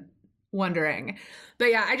all been wondering.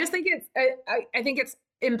 But yeah, I just think I think it's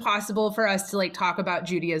impossible for us to like talk about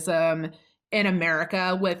Judaism in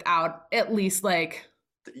America without at least like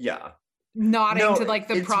yeah. nodding No, to like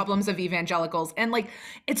the it's problems of evangelicals. And like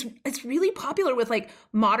it's really popular with like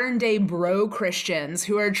modern day bro Christians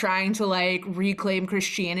who are trying to like reclaim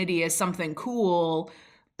Christianity as something cool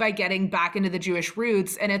by getting back into the Jewish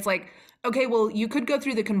roots. And it's like, okay, well, you could go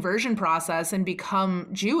through the conversion process and become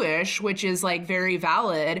Jewish, which is like very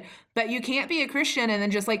valid, but you can't be a Christian and then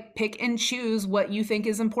just like pick and choose what you think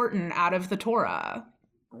is important out of the Torah.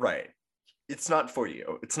 right. It's not for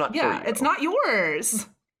you. It's not for Yeah, you. it's not yours.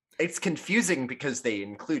 It's confusing because they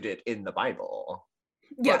include it in the Bible.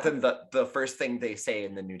 But Yeah. then the first thing they say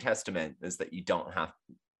in the New Testament is that you don't have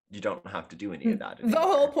to do any of that The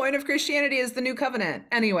whole anymore. point of Christianity is the new covenant.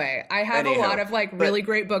 Anyway, I have a lot Anyhow, of like really but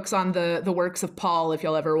great books on the works of Paul if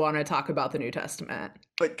you'll ever want to talk about the New Testament.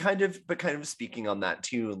 kind of speaking on that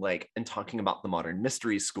too, like, and talking about the modern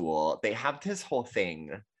mystery school, they have this whole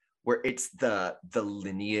thing where it's the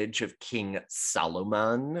lineage of King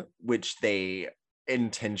Solomon, which they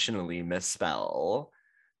intentionally misspell.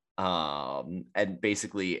 And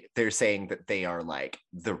basically they're saying that they are like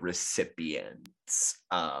the recipients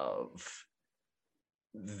of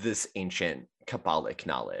this ancient Kabbalic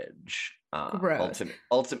knowledge. Gross.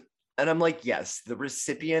 Ultimate, and I'm like, yes, the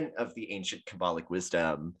recipient of the ancient Kabbalic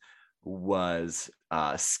wisdom was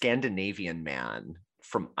a Scandinavian man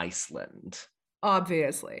from Iceland.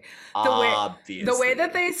 Obviously. The way that Obviously.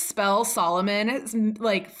 they spell Solomon is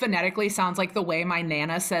like phonetically sounds like the way my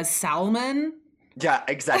nana says Salmon. Yeah,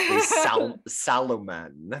 exactly.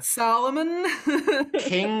 Salomon. Solomon,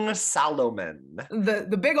 King Salomon.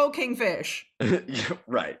 the big old kingfish. Yeah,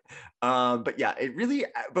 right. But yeah, it really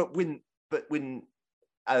but when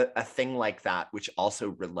a thing like that, which also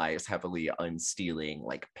relies heavily on stealing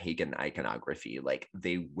like pagan iconography, like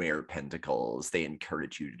they wear pentacles, they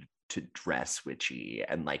encourage you to dress witchy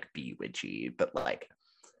and like be witchy, but like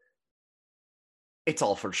it's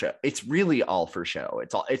all for show. It's really all for show.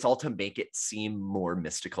 It's all to make it seem more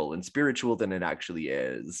mystical and spiritual than it actually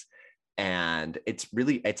is. And it's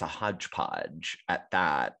a hodgepodge at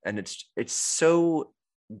that. And it's so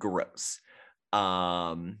gross.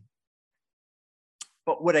 Um,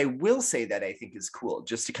 but what I will say that I think is cool,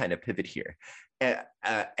 just to kind of pivot here,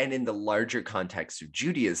 and in the larger context of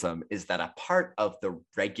Judaism, is that a part of the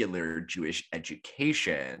regular Jewish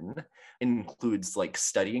education includes like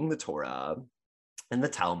studying the Torah and the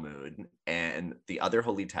Talmud and the other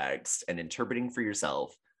holy texts and interpreting for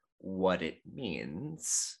yourself what it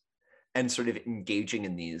means and sort of engaging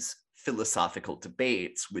in these philosophical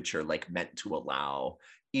debates, which are like meant to allow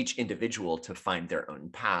each individual to find their own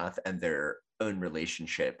path and their own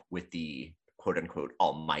relationship with the quote unquote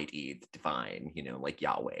almighty, the divine, like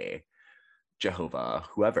Yahweh, Jehovah,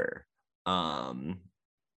 whoever.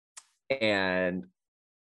 And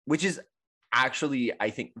which is actually, I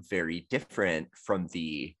think, very different from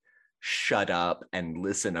the shut up and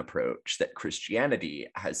listen approach that Christianity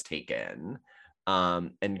has taken.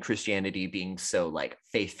 And Christianity being so like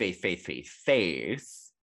faith, faith, faith, faith, faith.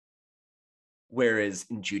 Whereas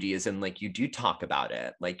in Judaism, like you do talk about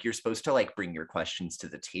it, like you're supposed to like bring your questions to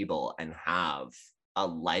the table and have a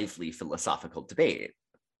lively philosophical debate.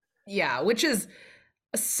 Yeah, which is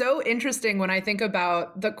so interesting when I think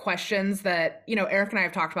about the questions that, Eric and I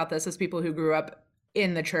have talked about this as people who grew up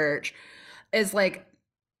in the church, is like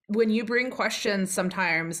when you bring questions,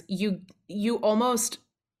 sometimes you almost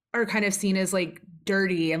are kind of seen as like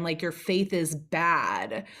dirty and like your faith is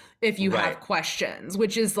bad if you Right. have questions,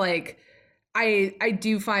 which is like I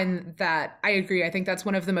do find that I agree. I think that's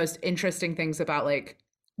one of the most interesting things about like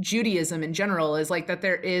Judaism in general is like that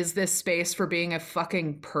there is this space for being a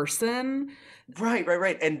fucking person. Right, right,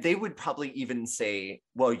 right. And they would probably even say,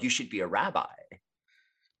 well, you should be a rabbi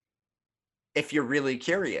if you're really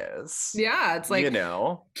curious, Yeah, it's like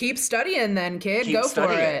keep studying then, kid. keep Go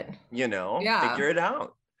for it. studying, Yeah. figure it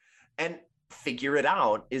out. And figure it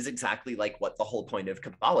out is exactly like what the whole point of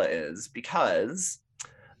Kabbalah is, because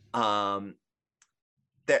um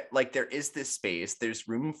that like there is this space, there's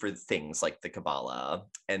room for things like the Kabbalah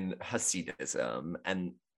and Hasidism,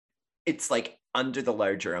 and it's like under the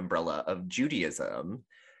larger umbrella of Judaism.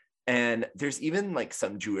 And there's even like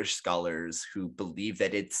some Jewish scholars who believe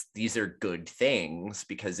that these are good things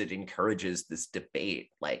because it encourages this debate,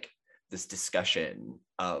 like this discussion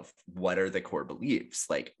of what are the core beliefs,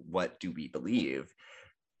 like what do we believe?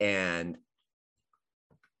 And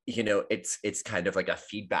it's kind of like a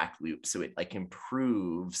feedback loop, so it like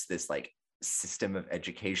improves this like system of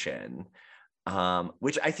education,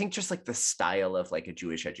 which I think just like the style of like a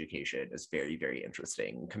Jewish education is very, very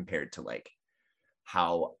interesting compared to like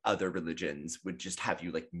how other religions would just have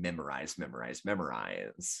you like memorize.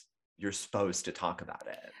 You're supposed to talk about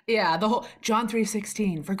it. Yeah, the whole John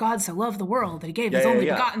 3:16, for God so loved the world that he gave Yeah, his yeah, only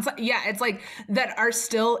yeah. begotten son. Yeah, it's like that are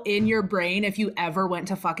still in your brain if you ever went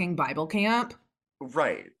to fucking Bible camp.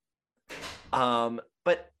 Right.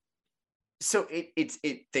 But so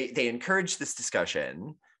they encourage this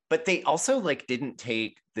discussion, but they also like didn't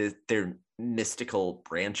take their mystical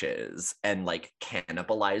branches and like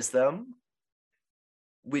cannibalize them,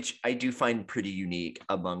 which I do find pretty unique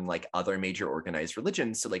among like other major organized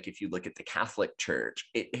religions. So like if you look at the Catholic Church,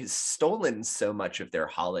 it has stolen so much of their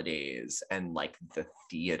holidays and like the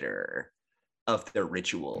theater of their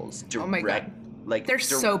rituals Oh my God. They're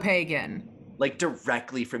so pagan. like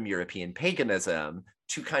directly from European paganism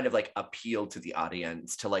to kind of like appeal to the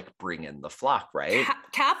audience to like bring in the flock, right?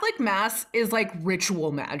 Catholic Mass is like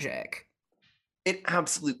ritual magic. It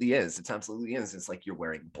absolutely is. It absolutely is. It's like you're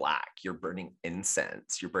wearing black, you're burning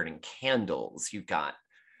incense, you're burning candles, you've got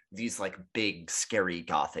these like big, scary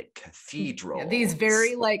Gothic cathedrals. Yeah, these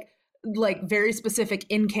very like very specific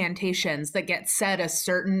incantations that get said a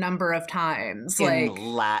certain number of times. In like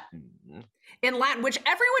Latin. In Latin, which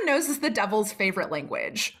everyone knows is the devil's favorite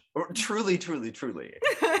language. Truly, truly, truly.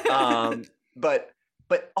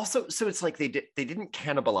 But also, so it's like they didn't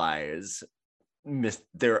cannibalize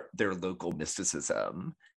their local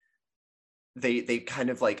mysticism. They kind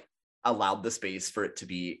of like allowed the space for it to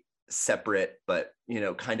be separate, but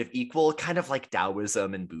kind of equal, kind of like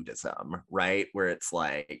Taoism and Buddhism, right? Where it's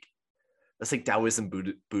like It's like Taoism,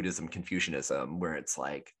 Buddhism, Confucianism, where it's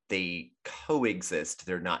like they coexist.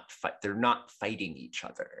 They're not fighting each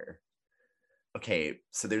other. Okay,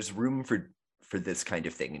 so there's room for this kind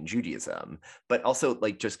of thing in Judaism, but also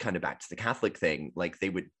like just kind of back to the Catholic thing, like they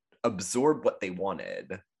would absorb what they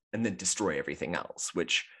wanted and then destroy everything else,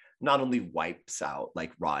 which not only wipes out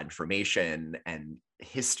like raw information and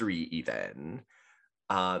history even,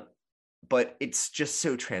 uh, but it's just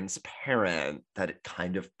so transparent that it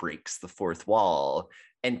kind of breaks the fourth wall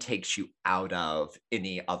and takes you out of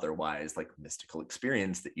any otherwise like mystical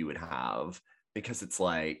experience that you would have, because it's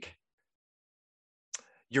like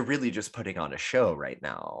you're really just putting on a show right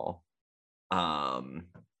now. All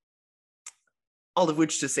of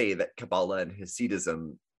which to say that Kabbalah and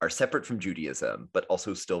Hasidism are separate from Judaism, but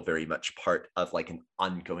also still very much part of like an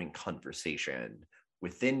ongoing conversation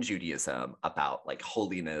within Judaism about like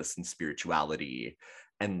holiness and spirituality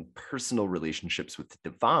and personal relationships with the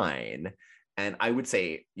divine. And I would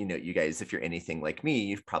say, you know, you guys, if you're anything like me,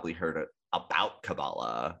 you've probably heard about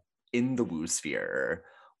Kabbalah in the woo sphere,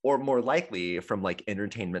 or more likely from like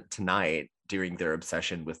Entertainment Tonight during their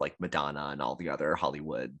obsession with like Madonna and all the other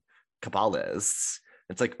Hollywood Kabbalists.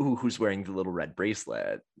 It's like, ooh, who's wearing the little red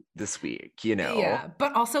bracelet this week, you know? Yeah,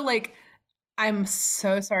 but also like I'm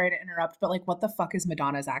so sorry to interrupt, but like what the fuck is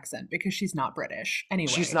Madonna's accent? Because she's not British. She's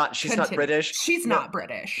Anyway, not continue. British. She's No, not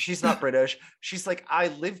British. she's not British. She's like, I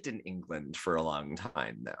lived in England for a long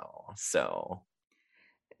time now. So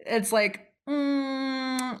It's like,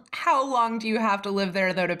 how long do you have to live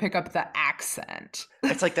there though to pick up the accent?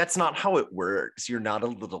 it's like, that's not how it works. You're not a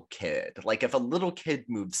little kid. Like if a little kid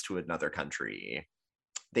moves to another country,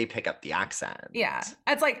 they pick up the accent. Yeah.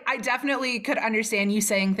 It's like I definitely could understand you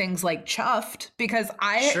saying things like chuffed, because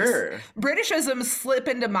Sure. Britishisms slip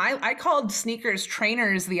into I called sneakers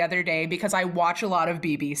trainers the other day because I watch a lot of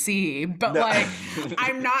BBC, but No. like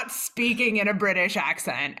I'm not speaking in a British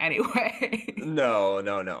accent anyway. No.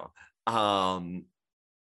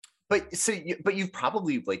 But you've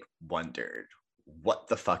probably like wondered what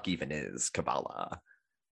the fuck even is Kabbalah.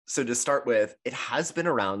 So to start with, it has been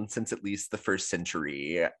around since at least the first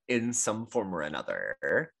century in some form or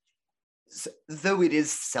another. So, though it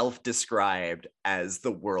is self-described as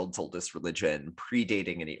the world's oldest religion,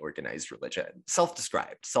 predating any organized religion.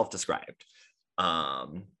 Self-described.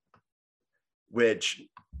 Which,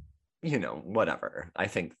 you know, whatever. I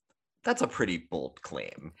think that's a pretty bold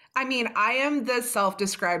claim. I mean, I am the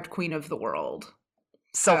self-described queen of the world.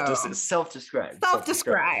 Self-described.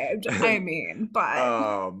 I mean,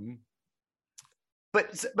 but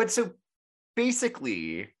but so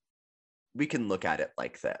basically we can look at it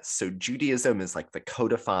like this. So Judaism is like the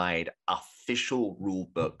codified official rule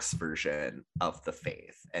books version of the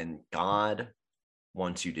faith, and God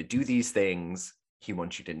wants you to do these things. He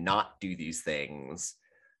wants you to not do these things.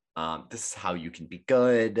 This is how you can be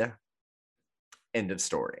good. End of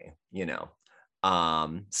story, you know.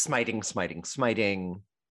 Smiting,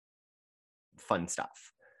 fun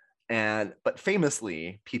stuff. But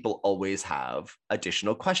famously, people always have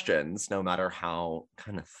additional questions, no matter how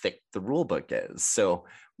kind of thick the rule book is. So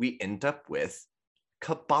we end up with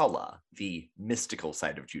Kabbalah, the mystical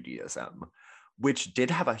side of Judaism, which did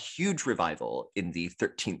have a huge revival in the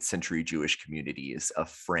 13th century Jewish communities of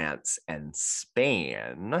France and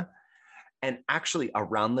Spain. And actually,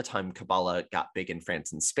 around the time Kabbalah got big in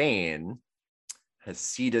France and Spain,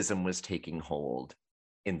 Hasidism was taking hold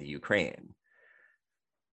in the Ukraine,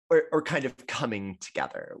 or kind of coming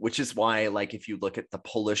together, which is why, like, if you look at the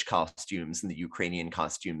Polish costumes and the Ukrainian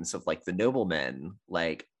costumes of like the noblemen,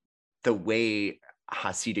 like the way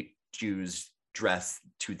Hasidic Jews dress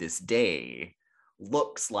to this day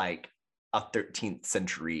looks like a 13th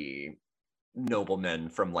century nobleman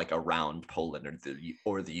from like around Poland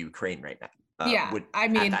or the Ukraine right now. Yeah, I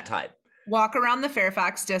mean, at that time, walk around the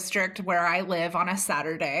Fairfax district where I live on a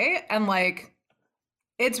Saturday, and like,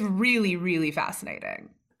 it's really, really fascinating.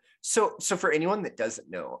 So for anyone that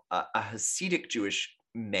doesn't know, a Hasidic Jewish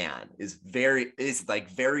man is very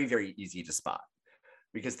easy to spot,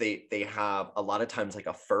 because they have a lot of times like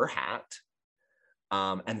a fur hat,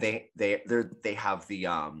 and they have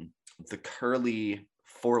the curly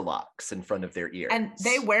forelocks in front of their ears. And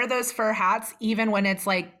they wear those fur hats even when it's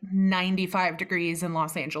like 95 degrees in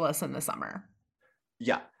Los Angeles in the summer.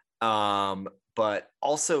 Yeah. But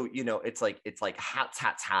also, you know, it's like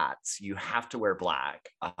hats. You have to wear black.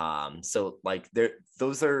 So like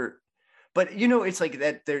those are, but you know, it's like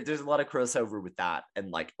that there's a lot of crossover with that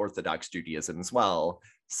and like Orthodox Judaism as well.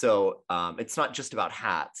 So it's not just about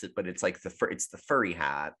hats, but it's like it's the furry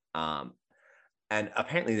hat. And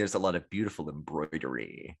apparently there's a lot of beautiful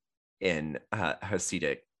embroidery in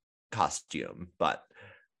Hasidic costume, but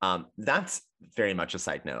That's very much a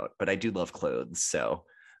side note, but I do love clothes. So,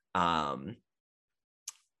 but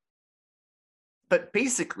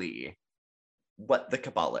basically, what the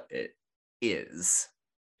Kabbalah is,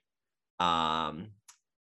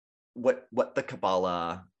 what the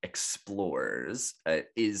Kabbalah explores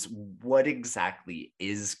is what exactly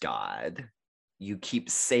is God. You keep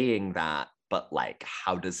saying that, but like,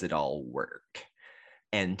 how does it all work?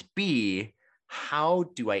 And B, how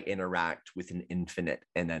do I interact with an infinite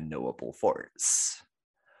and unknowable force?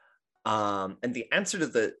 And the answer to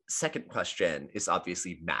the second question is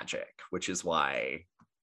obviously magic, which is why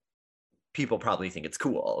people probably think it's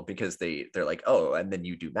cool, because they're like, oh, and then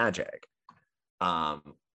you do magic.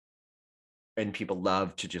 And people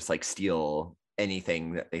love to just like steal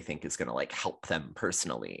anything that they think is going to like help them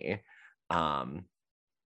personally. But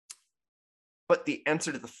the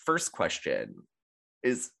answer to the first question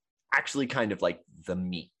is actually kind of like the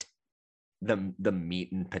meat, the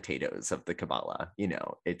meat and potatoes of the Kabbalah. You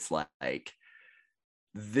know, it's like,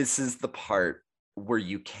 this is the part where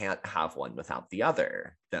you can't have one without the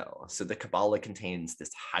other, though. So the Kabbalah contains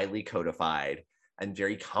this highly codified and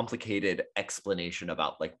very complicated explanation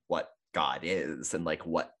about like what God is and like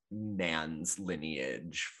what man's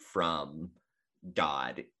lineage from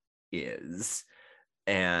God is.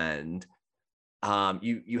 And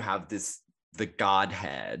you have the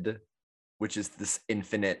Godhead, which is this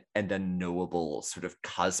infinite and unknowable sort of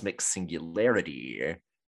cosmic singularity,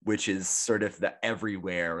 which is sort of the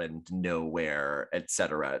everywhere and nowhere, et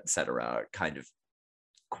cetera, kind of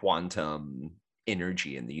quantum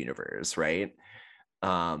energy in the universe, right?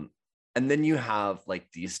 And then you have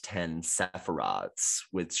like these 10 sephirots,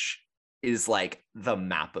 which is like the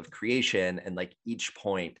map of creation, and like each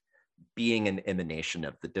point being an emanation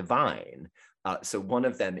of the divine. So one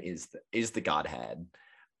of them is the Godhead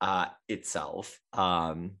itself.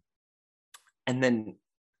 And then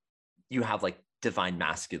you have like divine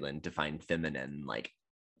masculine, divine feminine, like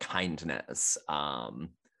kindness.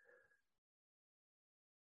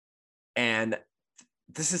 And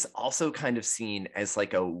this is also kind of seen as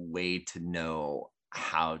like a way to know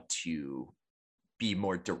how to be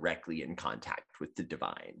more directly in contact with the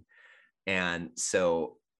divine. And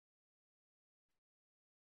so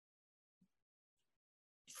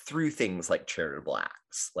through things like charitable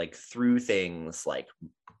acts, like through things like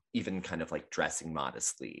even kind of like dressing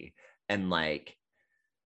modestly, and like,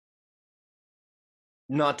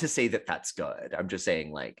 not to say that that's good, I'm just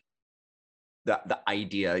saying like the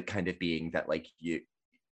idea kind of being that like you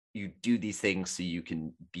do these things so you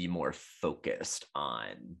can be more focused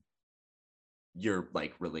on your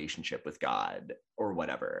like relationship with God or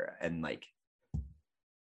whatever, and like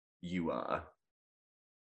you'll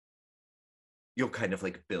kind of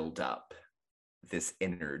like build up this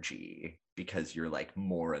energy because you're like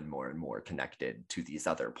more and more and more connected to these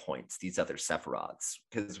other points, these other sephirots.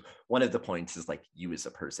 Because one of the points is like you as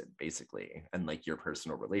a person, basically, and like your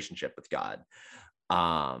personal relationship with God.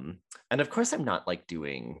 And of course, I'm not like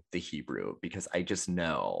doing the Hebrew because I just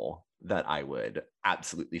know that I would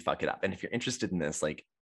absolutely fuck it up. And if you're interested in this, like,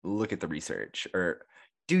 look at the research or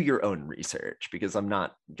do your own research, because I'm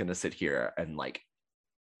not gonna sit here and like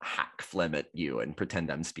hack phlegm at you and pretend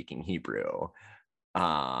I'm speaking Hebrew.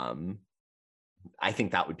 I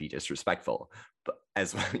think that would be disrespectful, but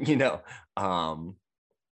as you know,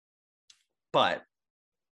 but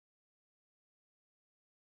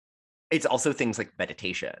it's also things like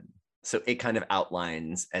meditation. So it kind of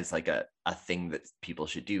outlines as like a thing that people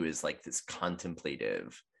should do is like this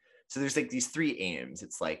contemplative. So there's like these three aims.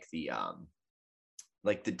 It's like the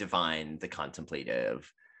divine, the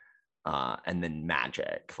contemplative, and then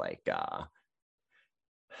magic. Like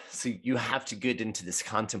so you have to get into this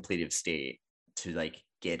contemplative state to like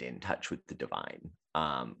get in touch with the divine,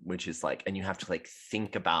 which is like, and you have to like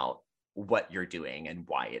think about what you're doing and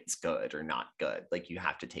why it's good or not good. Like you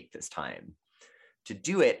have to take this time to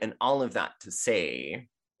do it. And all of that to say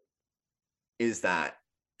is that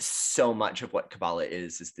so much of what Kabbalah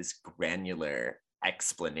is this granular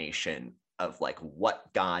explanation of like what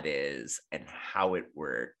God is and how it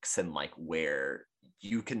works and like where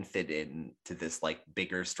you can fit in to this like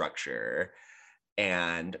bigger structure.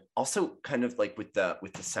 And also kind of like with the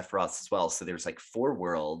Sephiroths as well. So there's like 4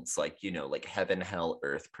 worlds, like, you know, like heaven, hell,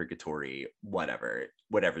 earth, purgatory, whatever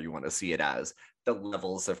you want to see it as, the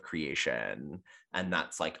levels of creation. And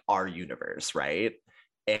that's like our universe, right?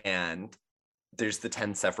 And there's the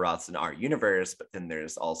 10 Sephiroths in our universe, but then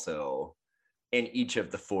there's also in each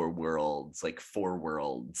of the 4 worlds, like 4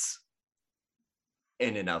 worlds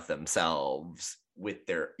in and of themselves with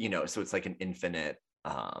their, you know, so it's like an infinite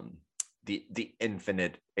the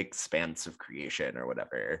infinite expanse of creation or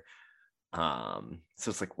whatever. So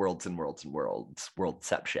it's like worlds and worlds and worlds,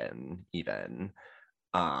 worldception even.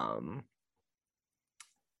 Um,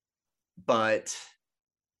 but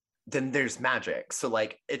then there's magic. So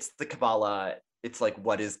like it's the Kabbalah, it's like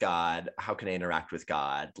what is God? How can I interact with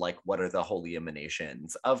God? Like what are the holy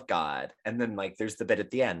emanations of God? And then like there's the bit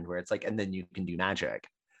at the end where it's like, and then you can do magic.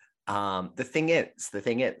 The thing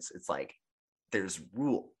is, it's like there's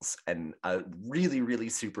rules, and a really, really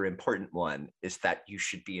super important one is that you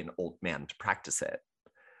should be an old man to practice it.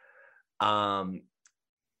 Um,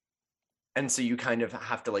 and so you kind of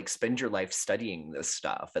have to like spend your life studying this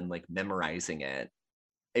stuff and like memorizing it.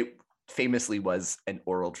 It famously was an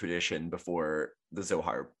oral tradition before the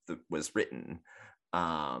Zohar was written.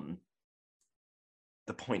 Um,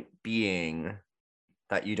 the point being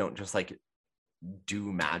that you don't just like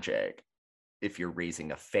do magic if you're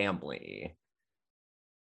raising a family,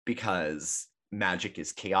 because magic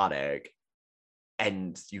is chaotic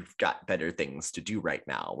and you've got better things to do right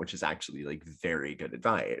now, which is actually like very good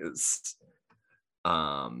advice.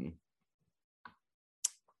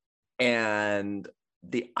 And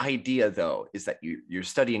the idea though is that you're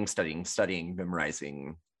studying,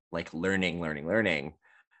 memorizing, like learning,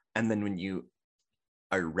 and then when you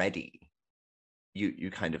are ready,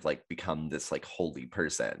 you kind of like become this like holy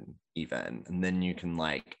person even, and then you can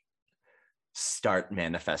like start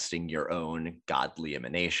manifesting your own godly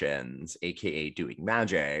emanations, aka doing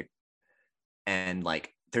magic. And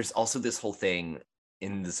like there's also this whole thing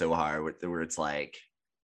in the Zohar where it's like,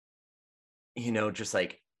 just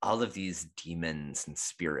like all of these demons and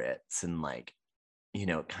spirits and like,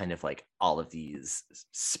 kind of like all of these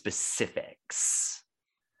specifics.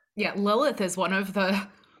 Yeah, Lilith is one of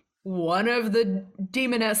the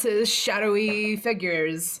demonesses, shadowy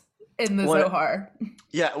figures in the What? Zohar.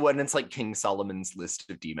 Yeah, when it's like King Solomon's list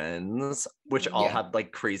of demons, which all Yeah. have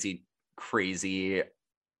like crazy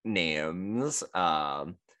names.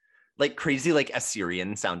 Like crazy like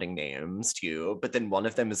Assyrian sounding names too, but then one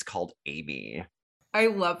of them is called Amy. I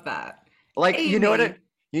love that. Like Amy you know what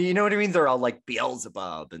I mean? They're all like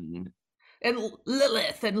Beelzebub and and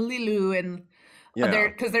Lilith and Lilu and there yeah,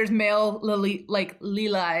 because there's male lily like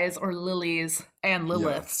Lili's or lilies and yeah,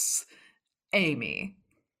 Lilith's. Amy.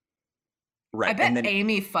 I right. And bet then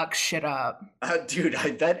Amy fucks shit up. dude,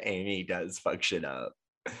 I bet Amy does fuck shit up.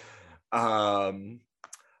 Um,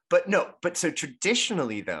 but no, but so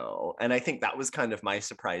traditionally though, and I think that was kind of my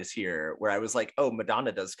surprise here, where I was like, oh,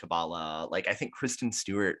 Madonna does Kabbalah. Like I think Kristen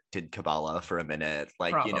Stewart did Kabbalah for a minute.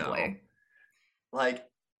 Like, Probably. like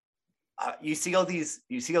you see all these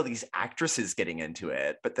actresses getting into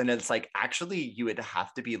it, but then it's like actually you would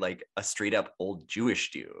have to be like a straight up old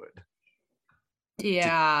Jewish dude to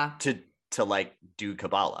Yeah. to to like do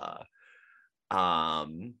Kabbalah.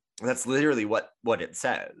 That's literally what it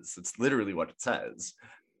says. It's literally what it says.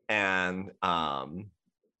 And I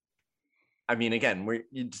mean, again,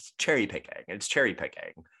 it's cherry picking. It's cherry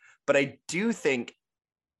picking, but I do think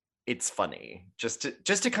it's funny just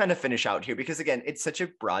to kind of finish out here, because again, it's such a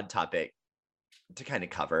broad topic to kind of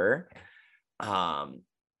cover. Um,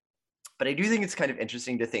 but I do think it's kind of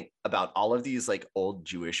interesting to think about all of these like old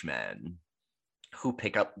Jewish men who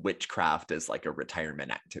pick up witchcraft as like a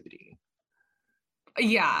retirement activity.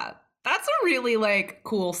 Yeah. That's a really like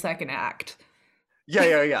cool second act.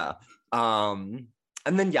 Yeah. And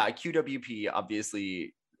then yeah, QWP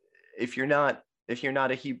obviously, if you're not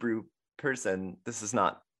a Hebrew person, this is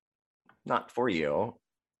not for you.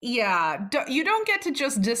 Yeah, you don't get to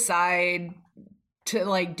just decide to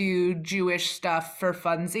like do Jewish stuff for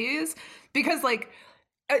funsies because like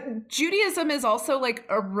uh, Judaism is also like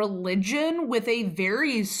a religion with a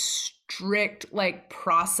very strict like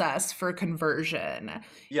process for conversion.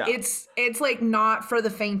 Yeah, It's like not for the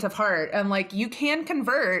faint of heart, and like you can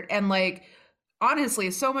convert, and like honestly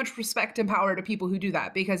so much respect and power to people who do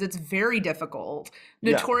that because it's very difficult.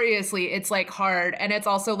 yeah, Notoriously it's like hard, and it's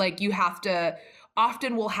also like you have to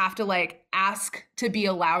often will have to like ask to be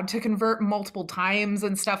allowed to convert multiple times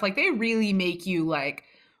and stuff. Like they really make you like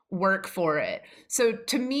work for it. So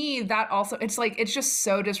to me, that also, it's like, it's just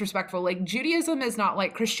so disrespectful. Like Judaism is not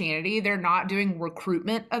like Christianity. They're not doing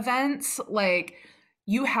recruitment events. Like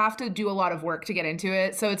you have to do a lot of work to get into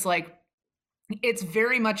it. So it's like, it's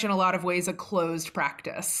very much in a lot of ways a closed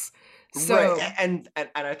practice. right. So And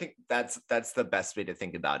I think that's the best way to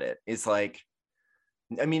think about it. Is like,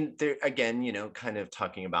 I mean, there again, kind of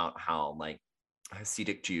talking about how like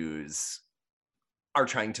Hasidic Jews are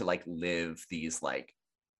trying to like live these like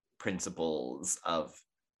principles of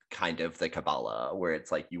kind of the Kabbalah, where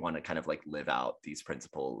it's like you want to kind of like live out these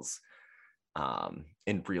principles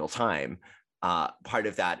in real time. Part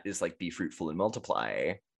of that is like be fruitful and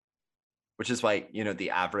multiply, which is why, you know, the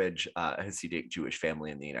average Hasidic Jewish family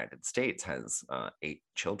in the United States has 8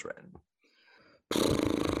 children.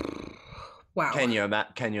 Wow. Can you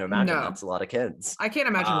imagine? No. That's a lot of kids. I can't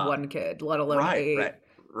imagine one kid, let alone Right,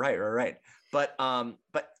 8. right. But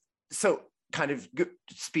so kind of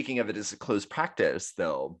speaking of it as a closed practice,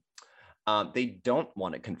 though, they don't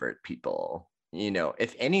want to convert people. You know,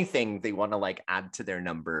 if anything, they want to like add to their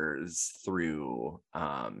numbers through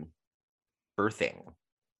birthing.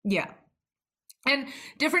 Yeah. And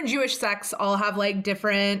different Jewish sects all have like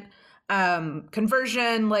different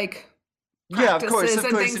conversion like practices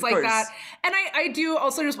and things like that. And I do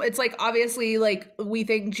also just, it's like, obviously, like, we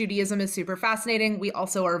think Judaism is super fascinating. We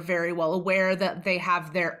also are very well aware that they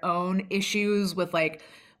have their own issues with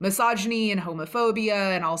misogyny and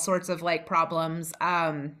homophobia and all sorts of like problems.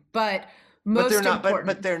 But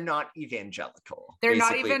they're not evangelical. They're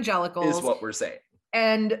not evangelical is what we're saying.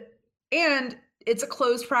 And it's a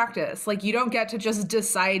closed practice. Like, you don't get to just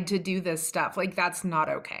decide to do this stuff. Like, that's not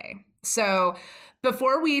okay. So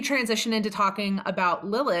before we transition into talking about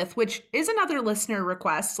Lilith, which is another listener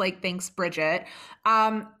request, like, thanks, Bridget,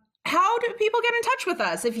 how do people get in touch with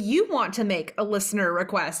us if you want to make a listener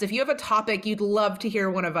request, if you have a topic you'd love to hear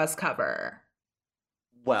one of us cover?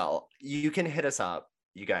 Well, you can hit us up,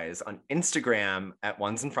 you guys, on Instagram at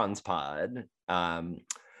Ones and Friends Pod.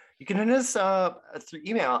 You can hit us through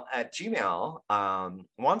email at Gmail,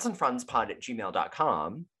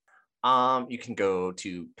 onesandfriendspod@gmail.com. You can go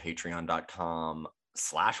to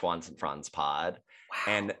patreon.com/onesandfriendspod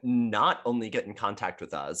and not only get in contact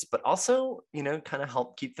with us, but also, you know, kind of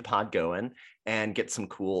help keep the pod going and get some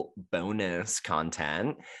cool bonus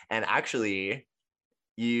content. And actually,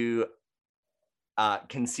 you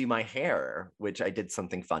can see my hair, which I did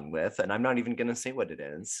something fun with, and I'm not even going to say what it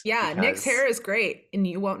is. Yeah, Nick's hair is great, and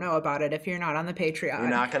you won't know about it if you're not on the Patreon. You're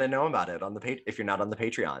not going to know about it if you're not on the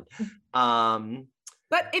Patreon.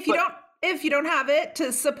 But if you don't have it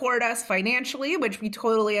to support us financially, which we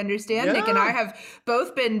totally understand, Nick and I have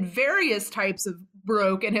both been various types of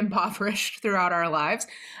broke and impoverished throughout our lives.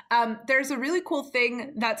 There's a really cool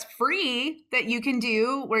thing that's free that you can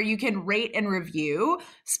do where you can rate and review.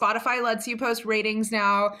 Spotify lets you post ratings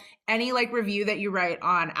now. Any like review that you write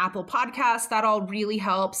on Apple Podcasts, that all really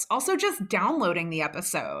helps. Also, just downloading the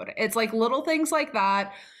episode. It's like little things like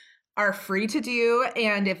that are free to do.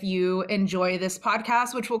 And if you enjoy this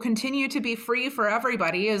podcast, which will continue to be free for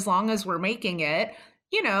everybody as long as we're making it,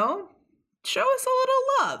 you know, show us a little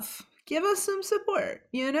love. Give us some support,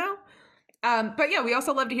 you know? But yeah, we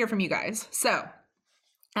also love to hear from you guys. So,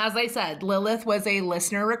 as I said, Lilith was a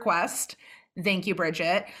listener request. Thank you,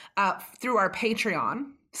 Bridget, through our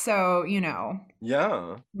Patreon. So, you know,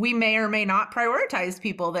 we may or may not prioritize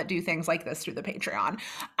people that do things like this through the Patreon.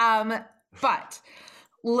 But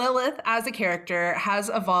Lilith as a character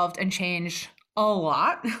has evolved and changed a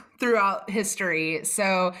lot throughout history.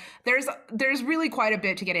 So there's really quite a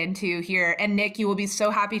bit to get into here. And Nick, you will be so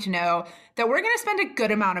happy to know that we're going to spend a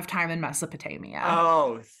good amount of time in Mesopotamia.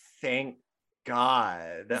 Oh, thank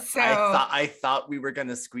God. So, I thought we were going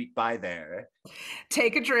to squeak by there.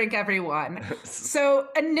 Take a drink, everyone. So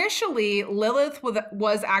initially, Lilith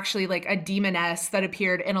was actually like a demoness that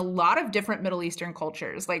appeared in a lot of different Middle Eastern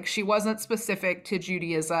cultures. Like, she wasn't specific to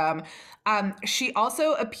Judaism. She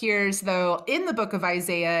also appears, though, in the book of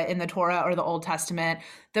Isaiah in the Torah or the Old Testament,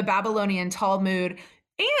 the Babylonian Talmud.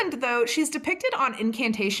 And though she's depicted on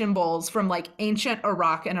incantation bowls from like ancient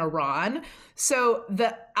Iraq and Iran. So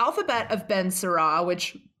the alphabet of Ben Sirah,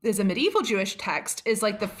 which is a medieval Jewish text, is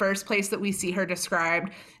like the first place that we see her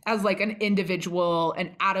described as like an individual,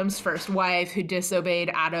 an Adam's first wife who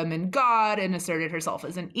disobeyed Adam and God and asserted herself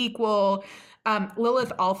as an equal.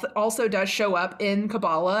 Lilith also does show up in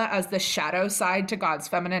Kabbalah as the shadow side to God's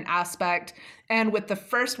feminine aspect. And with the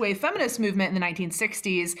first wave feminist movement in the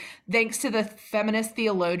 1960s, thanks to the feminist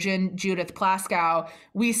theologian Judith Plaskow,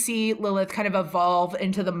 we see Lilith kind of evolve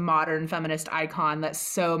into the modern feminist icon that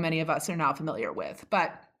so many of us are now familiar with.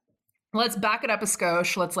 But let's back it up a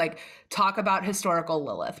skosh. Let's like talk about historical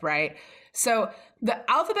Lilith, right? So the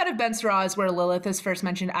alphabet of Ben Sirah is where Lilith is first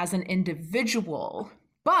mentioned as an individual.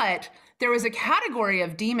 But there was a category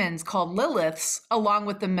of demons called Liliths, along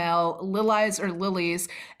with the male Lilies or Lilies,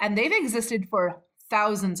 and they've existed for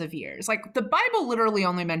thousands of years. Like, the Bible literally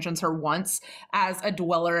only mentions her once as a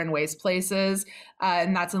dweller in waste places,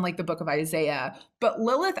 and that's in like the book of Isaiah. But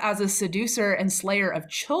Lilith as a seducer and slayer of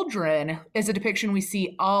children is a depiction we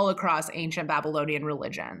see all across ancient Babylonian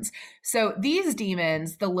religions. So these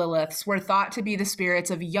demons, the Liliths, were thought to be the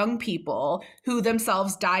spirits of young people who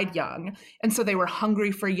themselves died young, and so they were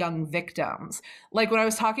hungry for young victims. Like when I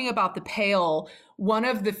was talking about the Pale, one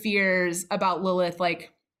of the fears about Lilith,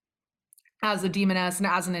 like as a demoness and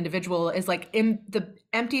as an individual is like in the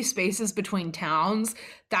empty spaces between towns.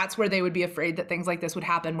 That's where they would be afraid that things like this would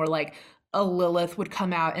happen, where like a Lilith would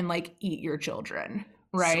come out and like eat your children,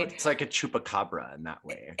 So right? it's like a chupacabra in that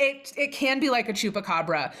way. It can be like a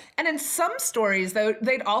chupacabra. And in some stories, though,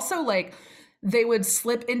 they'd also like they would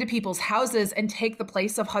slip into people's houses and take the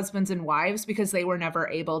place of husbands and wives because they were never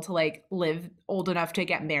able to like live old enough to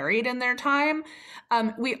get married in their time.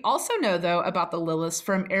 We also know, though, about the Liliths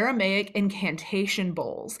from Aramaic incantation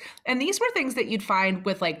bowls. And these were things that you'd find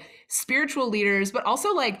with like spiritual leaders, but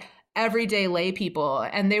also like everyday lay people.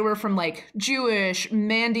 And they were from like Jewish,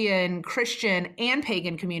 Mandean, Christian, and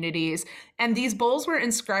pagan communities. And these bowls were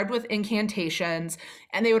inscribed with incantations,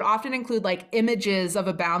 and they would often include like images of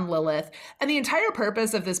a bound Lilith. And the entire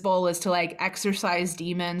purpose of this bowl is to like exorcise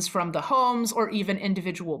demons from the homes or even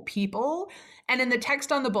individual people. And in the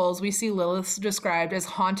text on the bowls, we see Liliths described as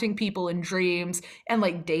haunting people in dreams and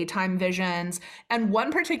like daytime visions. And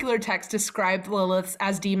one particular text described Liliths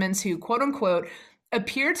as demons who, quote unquote,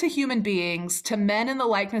 appear to human beings, to men in the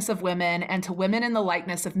likeness of women, and to women in the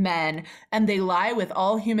likeness of men, and they lie with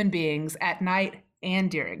all human beings at night and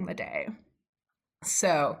during the day.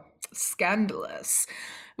 So scandalous.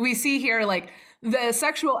 We see here like the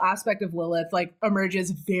sexual aspect of Lilith like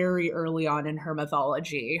emerges very early on in her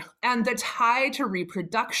mythology, and the tie to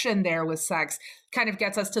reproduction there with sex kind of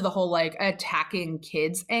gets us to the whole like attacking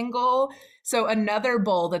kids angle. So another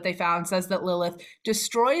bowl that they found says that Lilith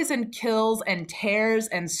destroys and kills and tears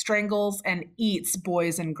and strangles and eats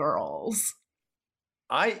boys and girls.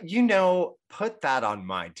 Put that on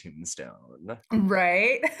my tombstone.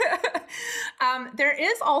 Right. There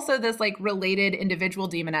is also this like related individual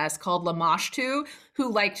demoness called Lamashtu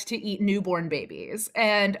who liked to eat newborn babies.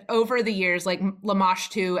 And over the years, like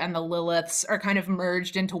Lamashtu and the Liliths are kind of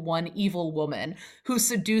merged into one evil woman who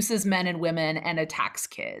seduces men and women and attacks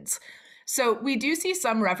kids. So we do see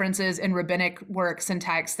some references in rabbinic works and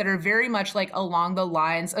texts that are very much like along the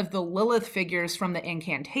lines of the Lilith figures from the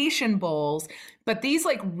incantation bowls, but these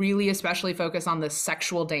like really especially focus on the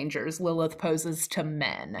sexual dangers Lilith poses to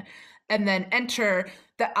men. And then enter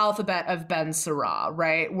the alphabet of Ben Sirah,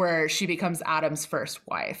 right, where she becomes Adam's first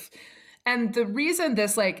wife. And the reason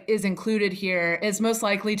this like is included here is most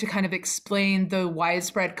likely to kind of explain the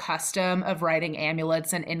widespread custom of writing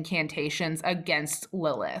amulets and incantations against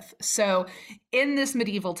Lilith. So in this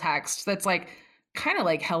medieval text that's like kind of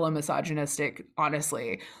like hella misogynistic,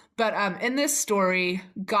 honestly. But in this story,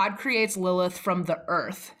 God creates Lilith from the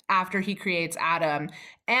earth after he creates Adam.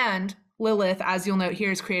 And Lilith, as you'll note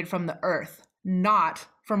here, is created from the earth, not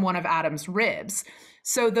from one of Adam's ribs.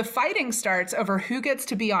 So the fighting starts over who gets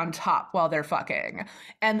to be on top while they're fucking.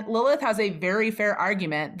 And Lilith has a very fair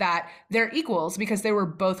argument that they're equals because they were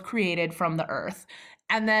both created from the earth.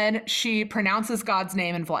 And then she pronounces God's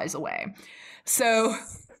name and flies away. So,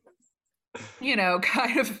 you know,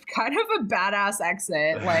 kind of a badass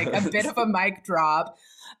exit, like a bit of a mic drop.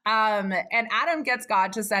 And Adam gets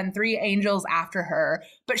God to send 3 angels after her,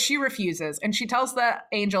 but she refuses. And she tells the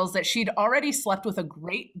angels that she'd already slept with a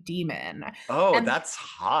great demon. Oh, and, that's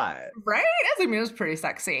hot. Right? I mean, it was pretty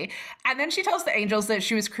sexy. And then she tells the angels that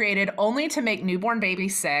she was created only to make newborn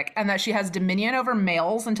babies sick, and that she has dominion over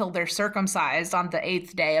males until they're circumcised on the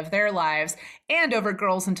 8th day of their lives, and over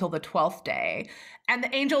girls until the 12th day. And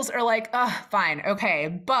the angels are like, fine, okay,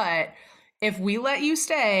 but if we let you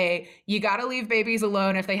stay, you got to leave babies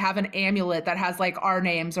alone if they have an amulet that has like our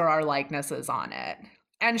names or our likenesses on it.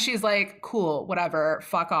 And she's like, cool, whatever,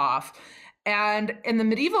 fuck off. And in the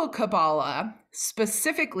medieval Kabbalah,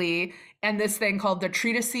 specifically, and this thing called the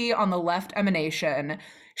Treatise on the Left Emanation,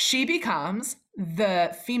 she becomes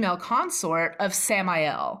the female consort of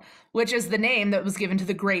Samael, which is the name that was given to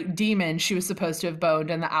the great demon she was supposed to have boned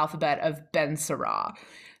in the alphabet of Ben Sirah.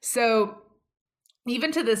 So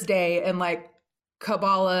even to this day, in like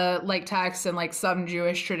Kabbalah like texts and like some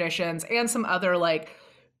Jewish traditions and some other like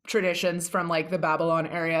traditions from like the Babylon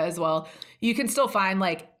area as well, you can still find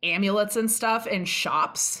like amulets and stuff in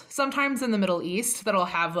shops sometimes in the Middle East that'll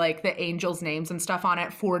have like the angels' names and stuff on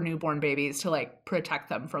it for newborn babies to like protect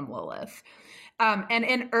them from Lilith. And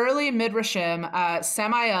in early Midrashim,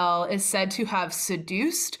 Samael is said to have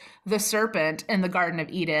seduced the serpent in the Garden of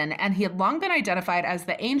Eden, and he had long been identified as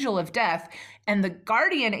the angel of death and the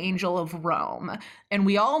guardian angel of Rome. And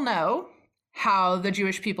we all know how the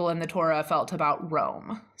Jewish people in the Torah felt about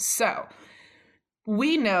Rome. So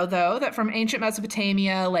we know, though, that from ancient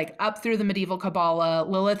Mesopotamia, like up through the medieval Kabbalah,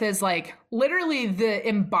 Lilith is like literally the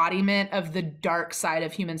embodiment of the dark side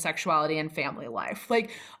of human sexuality and family life.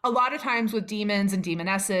 Like a lot of times with demons and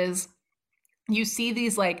demonesses, you see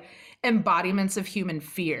these like embodiments of human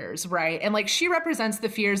fears, right? And like she represents the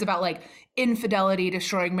fears about like infidelity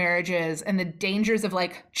destroying marriages and the dangers of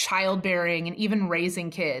like childbearing and even raising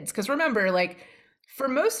kids. Because remember, like for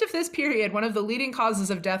most of this period, one of the leading causes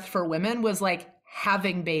of death for women was like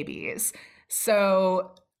having babies.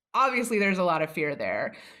 So obviously there's a lot of fear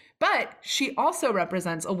there. But she also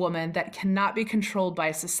represents a woman that cannot be controlled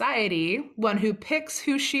by society, one who picks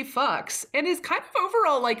who she fucks, and is kind of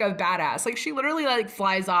overall like a badass. Like she literally like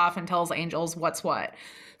flies off and tells angels what's what.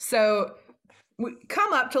 So we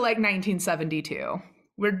come up to like 1972.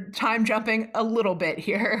 We're time jumping a little bit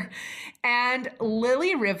here. And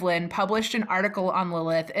Lily Rivlin published an article on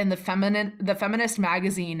Lilith in the feminist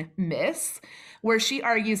magazine Miss, where she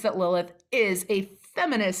argues that Lilith is a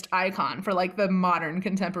feminist icon for like the modern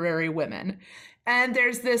contemporary women. And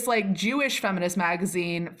there's this like Jewish feminist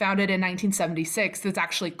magazine founded in 1976 that's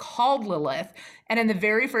actually called Lilith. And in the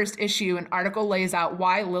very first issue, an article lays out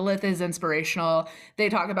why Lilith is inspirational. They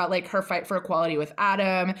talk about like her fight for equality with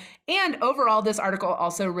Adam. And overall, this article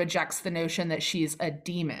also rejects the notion that she's a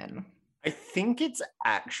demon. I think it's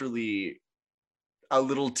actually a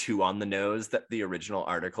little too on the nose that the original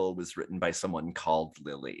article was written by someone called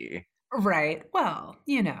Lily. Right. Well,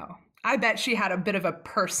 you know, I bet she had a bit of a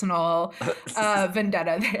personal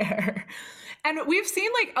vendetta there. And we've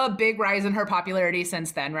seen like a big rise in her popularity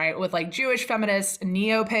since then, right? With like Jewish feminists,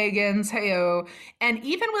 neo-pagans, heyo, and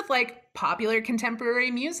even with like popular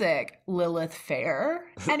contemporary music. Lilith Fair,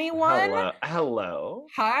 anyone? Hello.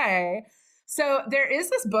 Hi. So there is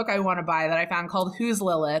this book I want to buy that I found called Who's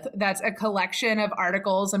Lilith? That's a collection of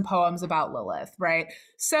articles and poems about Lilith, right?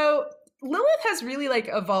 So Lilith has really like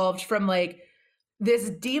evolved from like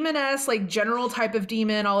this demoness, like general type of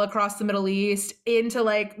demon all across the Middle East into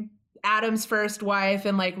like Adam's first wife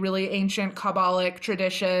and like really ancient Kabbalic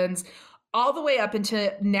traditions, all the way up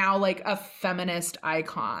into now like a feminist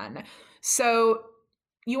icon. So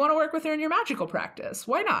you want to work with her in your magical practice.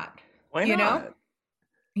 Why not? Why not? You know?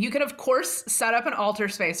 You can, of course, set up an altar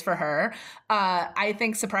space for her. I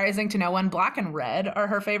think surprising to no one, black and red are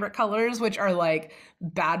her favorite colors, which are like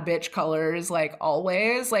bad bitch colors, like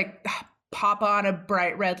always. Like pop on a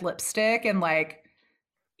bright red lipstick and like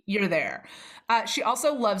you're there. She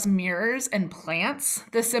also loves mirrors and plants,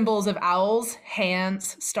 the symbols of owls,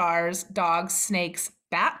 hands, stars, dogs, snakes,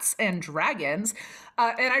 bats, and dragons.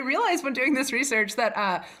 And I realized when doing this research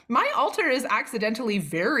that my altar is accidentally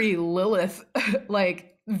very Lilith, like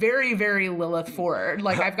very, very Lilith forward.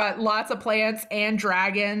 Like I've got lots of plants and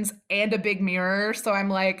dragons and a big mirror. So I'm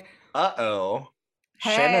like, uh-oh.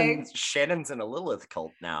 Hey. Shannon's in a Lilith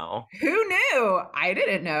cult now. Who knew? I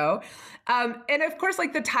didn't know. And of course,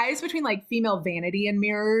 like the ties between like female vanity and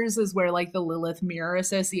mirrors is where like the Lilith mirror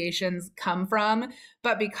associations come from.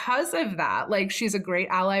 But because of that, like she's a great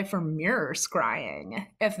ally for mirror scrying,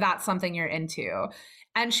 if that's something you're into.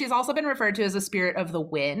 And she's also been referred to as a spirit of the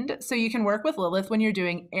wind. So you can work with Lilith when you're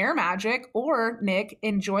doing air magic or, Nick,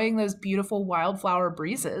 enjoying those beautiful wildflower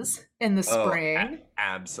breezes in the spring.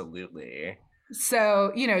 Absolutely.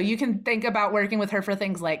 So, you know, you can think about working with her for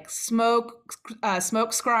things like smoke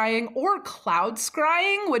scrying or cloud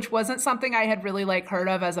scrying, which wasn't something I had really like heard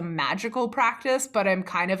of as a magical practice, but I'm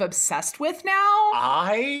kind of obsessed with now.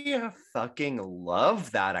 I fucking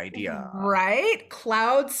love that idea. Right?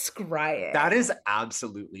 Cloud scrying. That is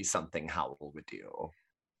absolutely something Howl would do.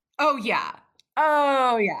 Oh, yeah.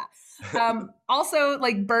 Oh, yeah. Also,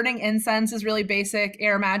 like burning incense is really basic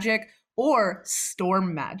air magic. Or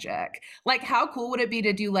storm magic. Like, how cool would it be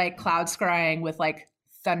to do like cloud scrying with like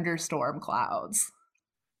thunderstorm clouds?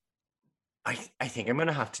 I think I'm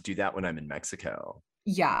gonna have to do that when I'm in Mexico.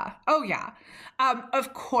 Yeah. Oh, yeah.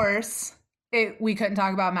 Of course, we couldn't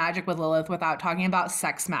talk about magic with Lilith without talking about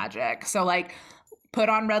sex magic. So, like, put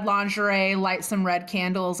on red lingerie, light some red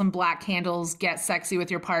candles and black candles, get sexy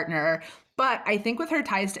with your partner. But I think with her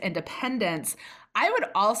ties to independence, I would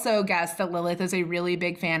also guess that Lilith is a really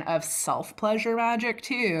big fan of self-pleasure magic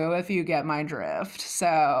too, if you get my drift.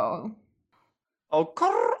 So,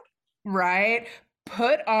 right?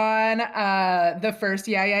 Put on the first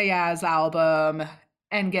Yeah Yeah Yeahs album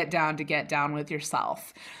and get down with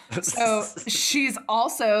yourself. So she's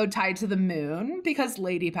also tied to the moon because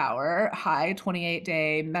Lady Power, high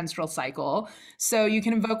 28-day menstrual cycle. So you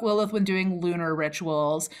can invoke Lilith when doing lunar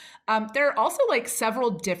rituals. There are also like several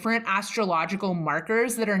different astrological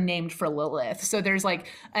markers that are named for Lilith. So there's like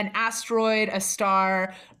an asteroid, a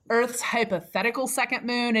star, Earth's hypothetical second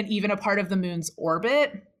moon, and even a part of the moon's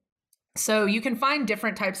orbit. So you can find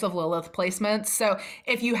different types of Lilith placements. So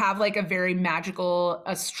if you have like a very magical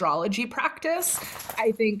astrology practice,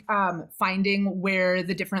 I think finding where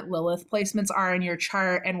the different Lilith placements are in your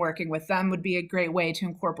chart and working with them would be a great way to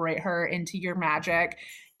incorporate her into your magic.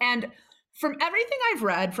 And from everything I've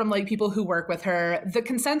read from like people who work with her, the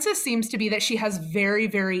consensus seems to be that she has very,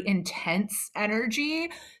 very intense energy.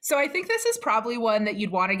 So I think this is probably one that you'd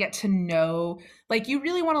want to get to know. Like you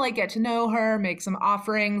really want to like get to know her, make some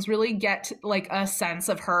offerings, really get like a sense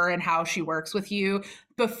of her and how she works with you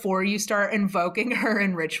before you start invoking her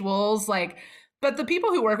in rituals. Like, but the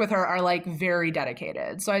people who work with her are like very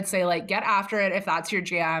dedicated. So I'd say like get after it if that's your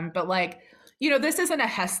jam, but like this isn't a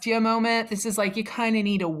Hestia moment. This is like you kind of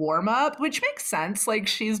need a warm up, which makes sense. Like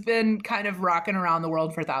she's been kind of rocking around the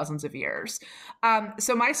world for thousands of years.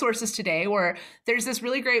 So my sources today were there's this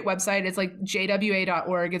really great website. It's like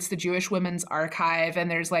jwa.org. It's the Jewish Women's Archive.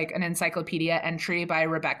 And there's like an encyclopedia entry by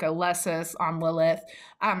Rebecca Lessis on Lilith,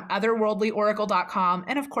 otherworldlyoracle.com.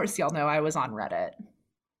 And of course, y'all know I was on Reddit.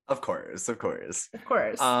 Of course, of course. Of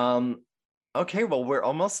course. Okay, well, we're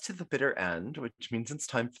almost to the bitter end, which means it's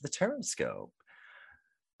time for the tarot scope.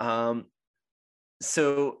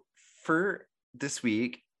 So for this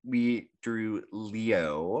week, we drew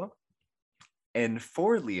Leo. And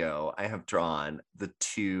for Leo, I have drawn the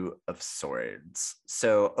Two of Swords.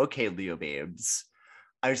 So, okay, Leo babes,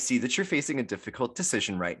 I see that you're facing a difficult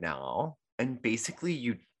decision right now. And basically,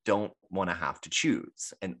 you don't want to have to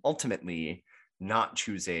choose. And ultimately, not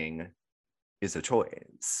choosing is a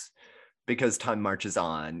choice, because time marches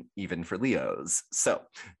on, even for Leos. So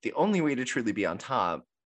the only way to truly be on top,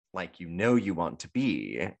 like you want to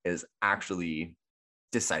be, is actually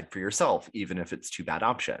decide for yourself, even if it's two bad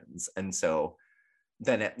options. And so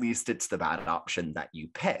then at least it's the bad option that you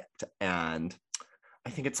picked. And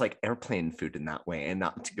I think it's like airplane food in that way, and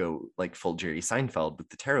not to go like full Jerry Seinfeld with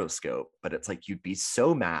the tarot scope, but it's like you'd be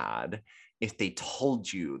so mad if they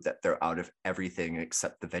told you that they're out of everything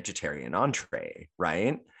except the vegetarian entree,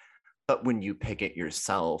 right? But when you pick it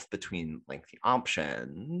yourself between like the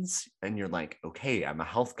options and you're like, okay, I'm a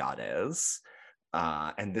health goddess,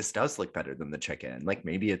 and this does look better than the chicken. Like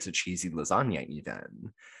maybe it's a cheesy lasagna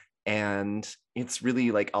even. And it's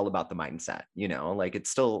really like all about the mindset, like it's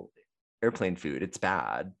still airplane food. It's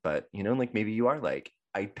bad, but like maybe you are like,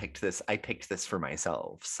 I picked this for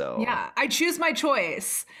myself. So yeah, I choose my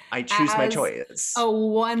choice. I choose my choice. A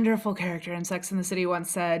wonderful character in Sex and the City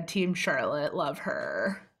once said, Team Charlotte, love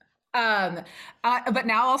her. But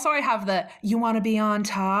now also I have the "You Want to Be on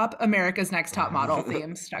Top," America's Next Top Model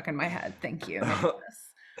theme stuck in my head. Thank you.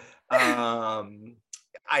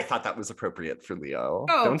 I thought that was appropriate for Leo.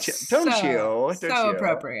 Oh, don't you? So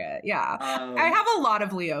appropriate. Yeah. I have a lot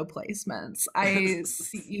of Leo placements. I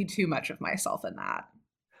see too much of myself in that.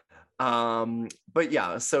 But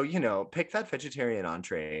yeah, so pick that vegetarian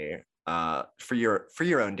entree for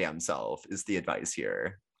your own damn self is the advice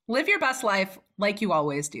here. Live your best life like you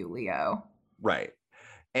always do, Leo. Right.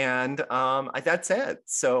 And that's it.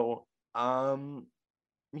 So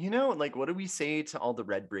like what do we say to all the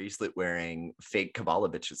red bracelet wearing fake Kabbalah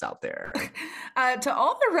bitches out there? To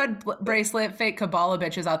all the red bracelet fake Kabbalah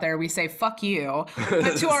bitches out there, we say fuck you.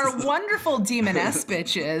 But to our wonderful demoness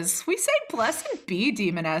bitches, we say blessed be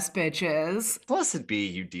demoness bitches. Blessed be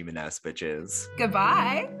you demoness bitches.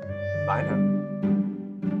 Goodbye. Bye now.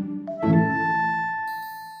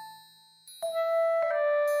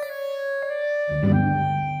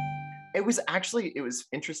 It was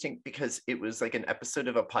interesting because it was like an episode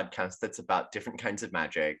of a podcast that's about different kinds of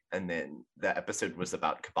magic, and then the episode was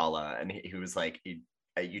about Kabbalah, and he was like,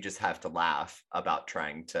 you just have to laugh about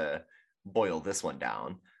trying to boil this one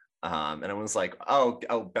down. And I was like, oh,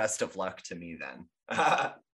 best of luck to me then.